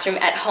the classroom,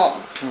 at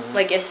home.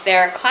 Like it's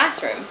their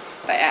classroom,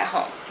 but at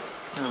home.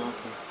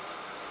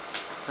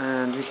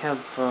 And we have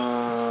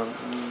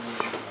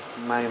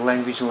my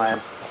language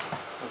lab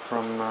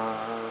from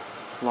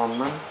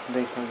London.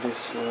 They have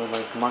this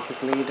like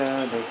market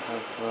leader, they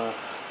have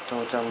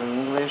Total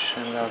English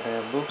and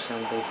other books,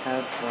 and they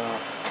have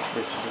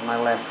this my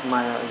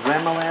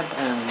grammar lab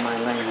and my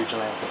language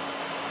lab.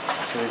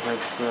 So it's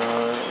like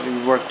we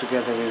work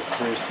together with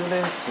the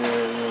students.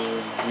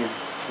 You give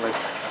like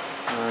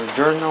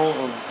journal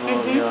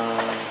of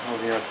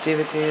your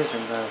activities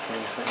and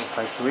things. It's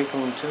like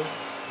curriculum too.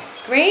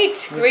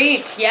 Great,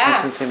 great,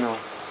 yeah. Something similar.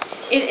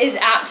 It is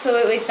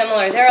absolutely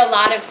similar. There are a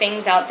lot of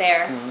things out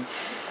there.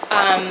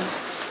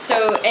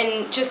 So,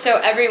 and just so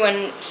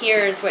everyone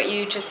hears what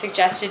you just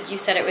suggested, you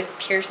said it was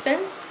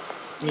Pearson's?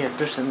 Yeah,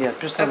 Pearson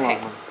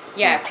Longman.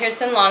 Yeah,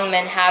 Pearson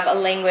Longman have a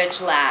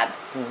language lab.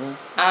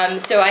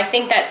 So I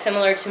think that's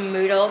similar to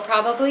Moodle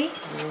probably.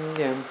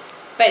 Yeah.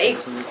 But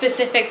it's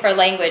specific for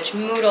language.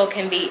 Moodle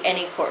can be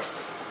any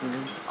course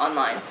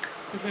online.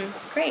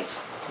 Great.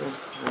 So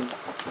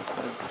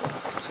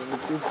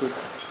it's good.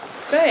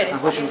 Good.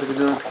 Unfortunately, we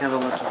do not have a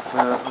lot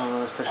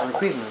of special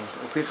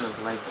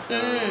equipment like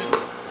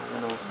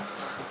you know,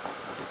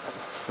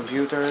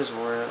 computers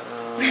or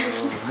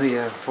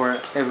yeah, for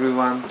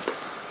everyone.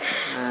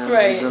 And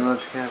we do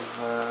not have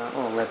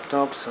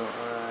laptops or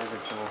I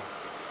don't know.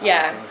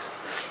 Yeah. Things.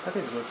 That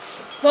is good.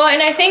 Well,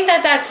 and I think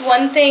that that's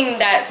one thing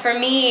that for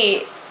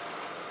me,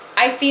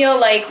 I feel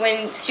like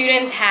when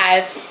students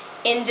have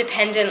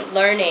independent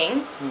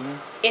learning,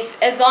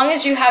 as long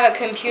as you have a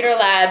computer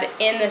lab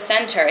in the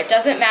center, it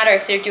doesn't matter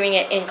if they're doing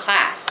it in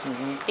class,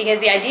 because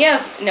the idea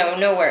of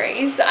no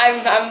worries,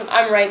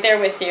 I'm right there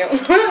with you.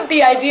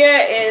 The idea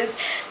is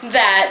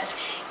that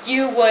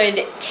you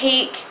would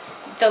take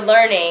the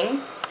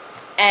learning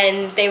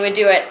and they would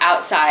do it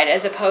outside,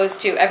 as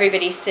opposed to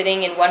everybody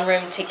sitting in one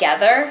room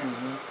together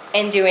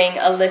and doing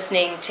a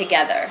listening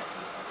together.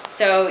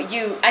 So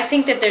I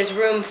think that there's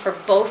room for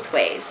both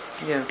ways,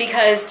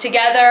 because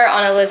together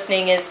on a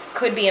listening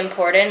could be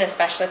important,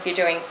 especially if you're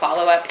doing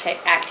follow-up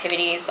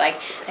activities,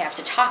 like they have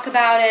to talk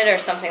about it or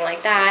something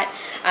like that,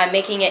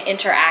 making it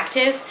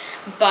interactive.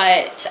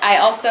 But I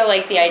also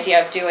like the idea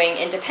of doing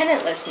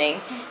independent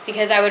listening,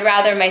 because I would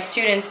rather my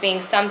students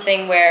doing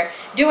something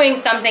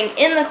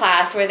in the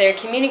class where they're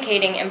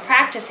communicating and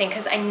practicing,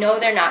 because I know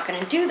they're not going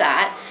to do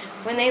that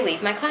when they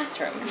leave my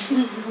classroom.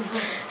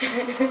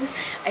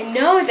 I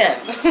know them,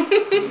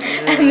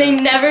 and they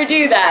never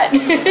do that.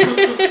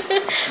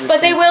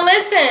 But they will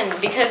listen,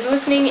 because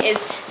listening is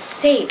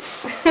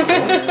safe.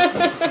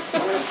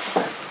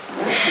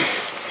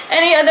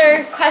 Any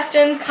other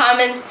questions,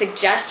 comments,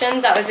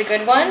 suggestions? That was a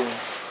good one.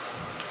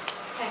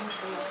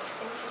 Thanks a lot.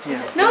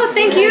 Yeah. No,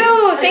 thank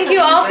you. Thank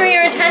you all for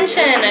your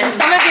attention.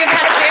 Some of you have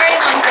had a very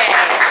long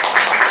day.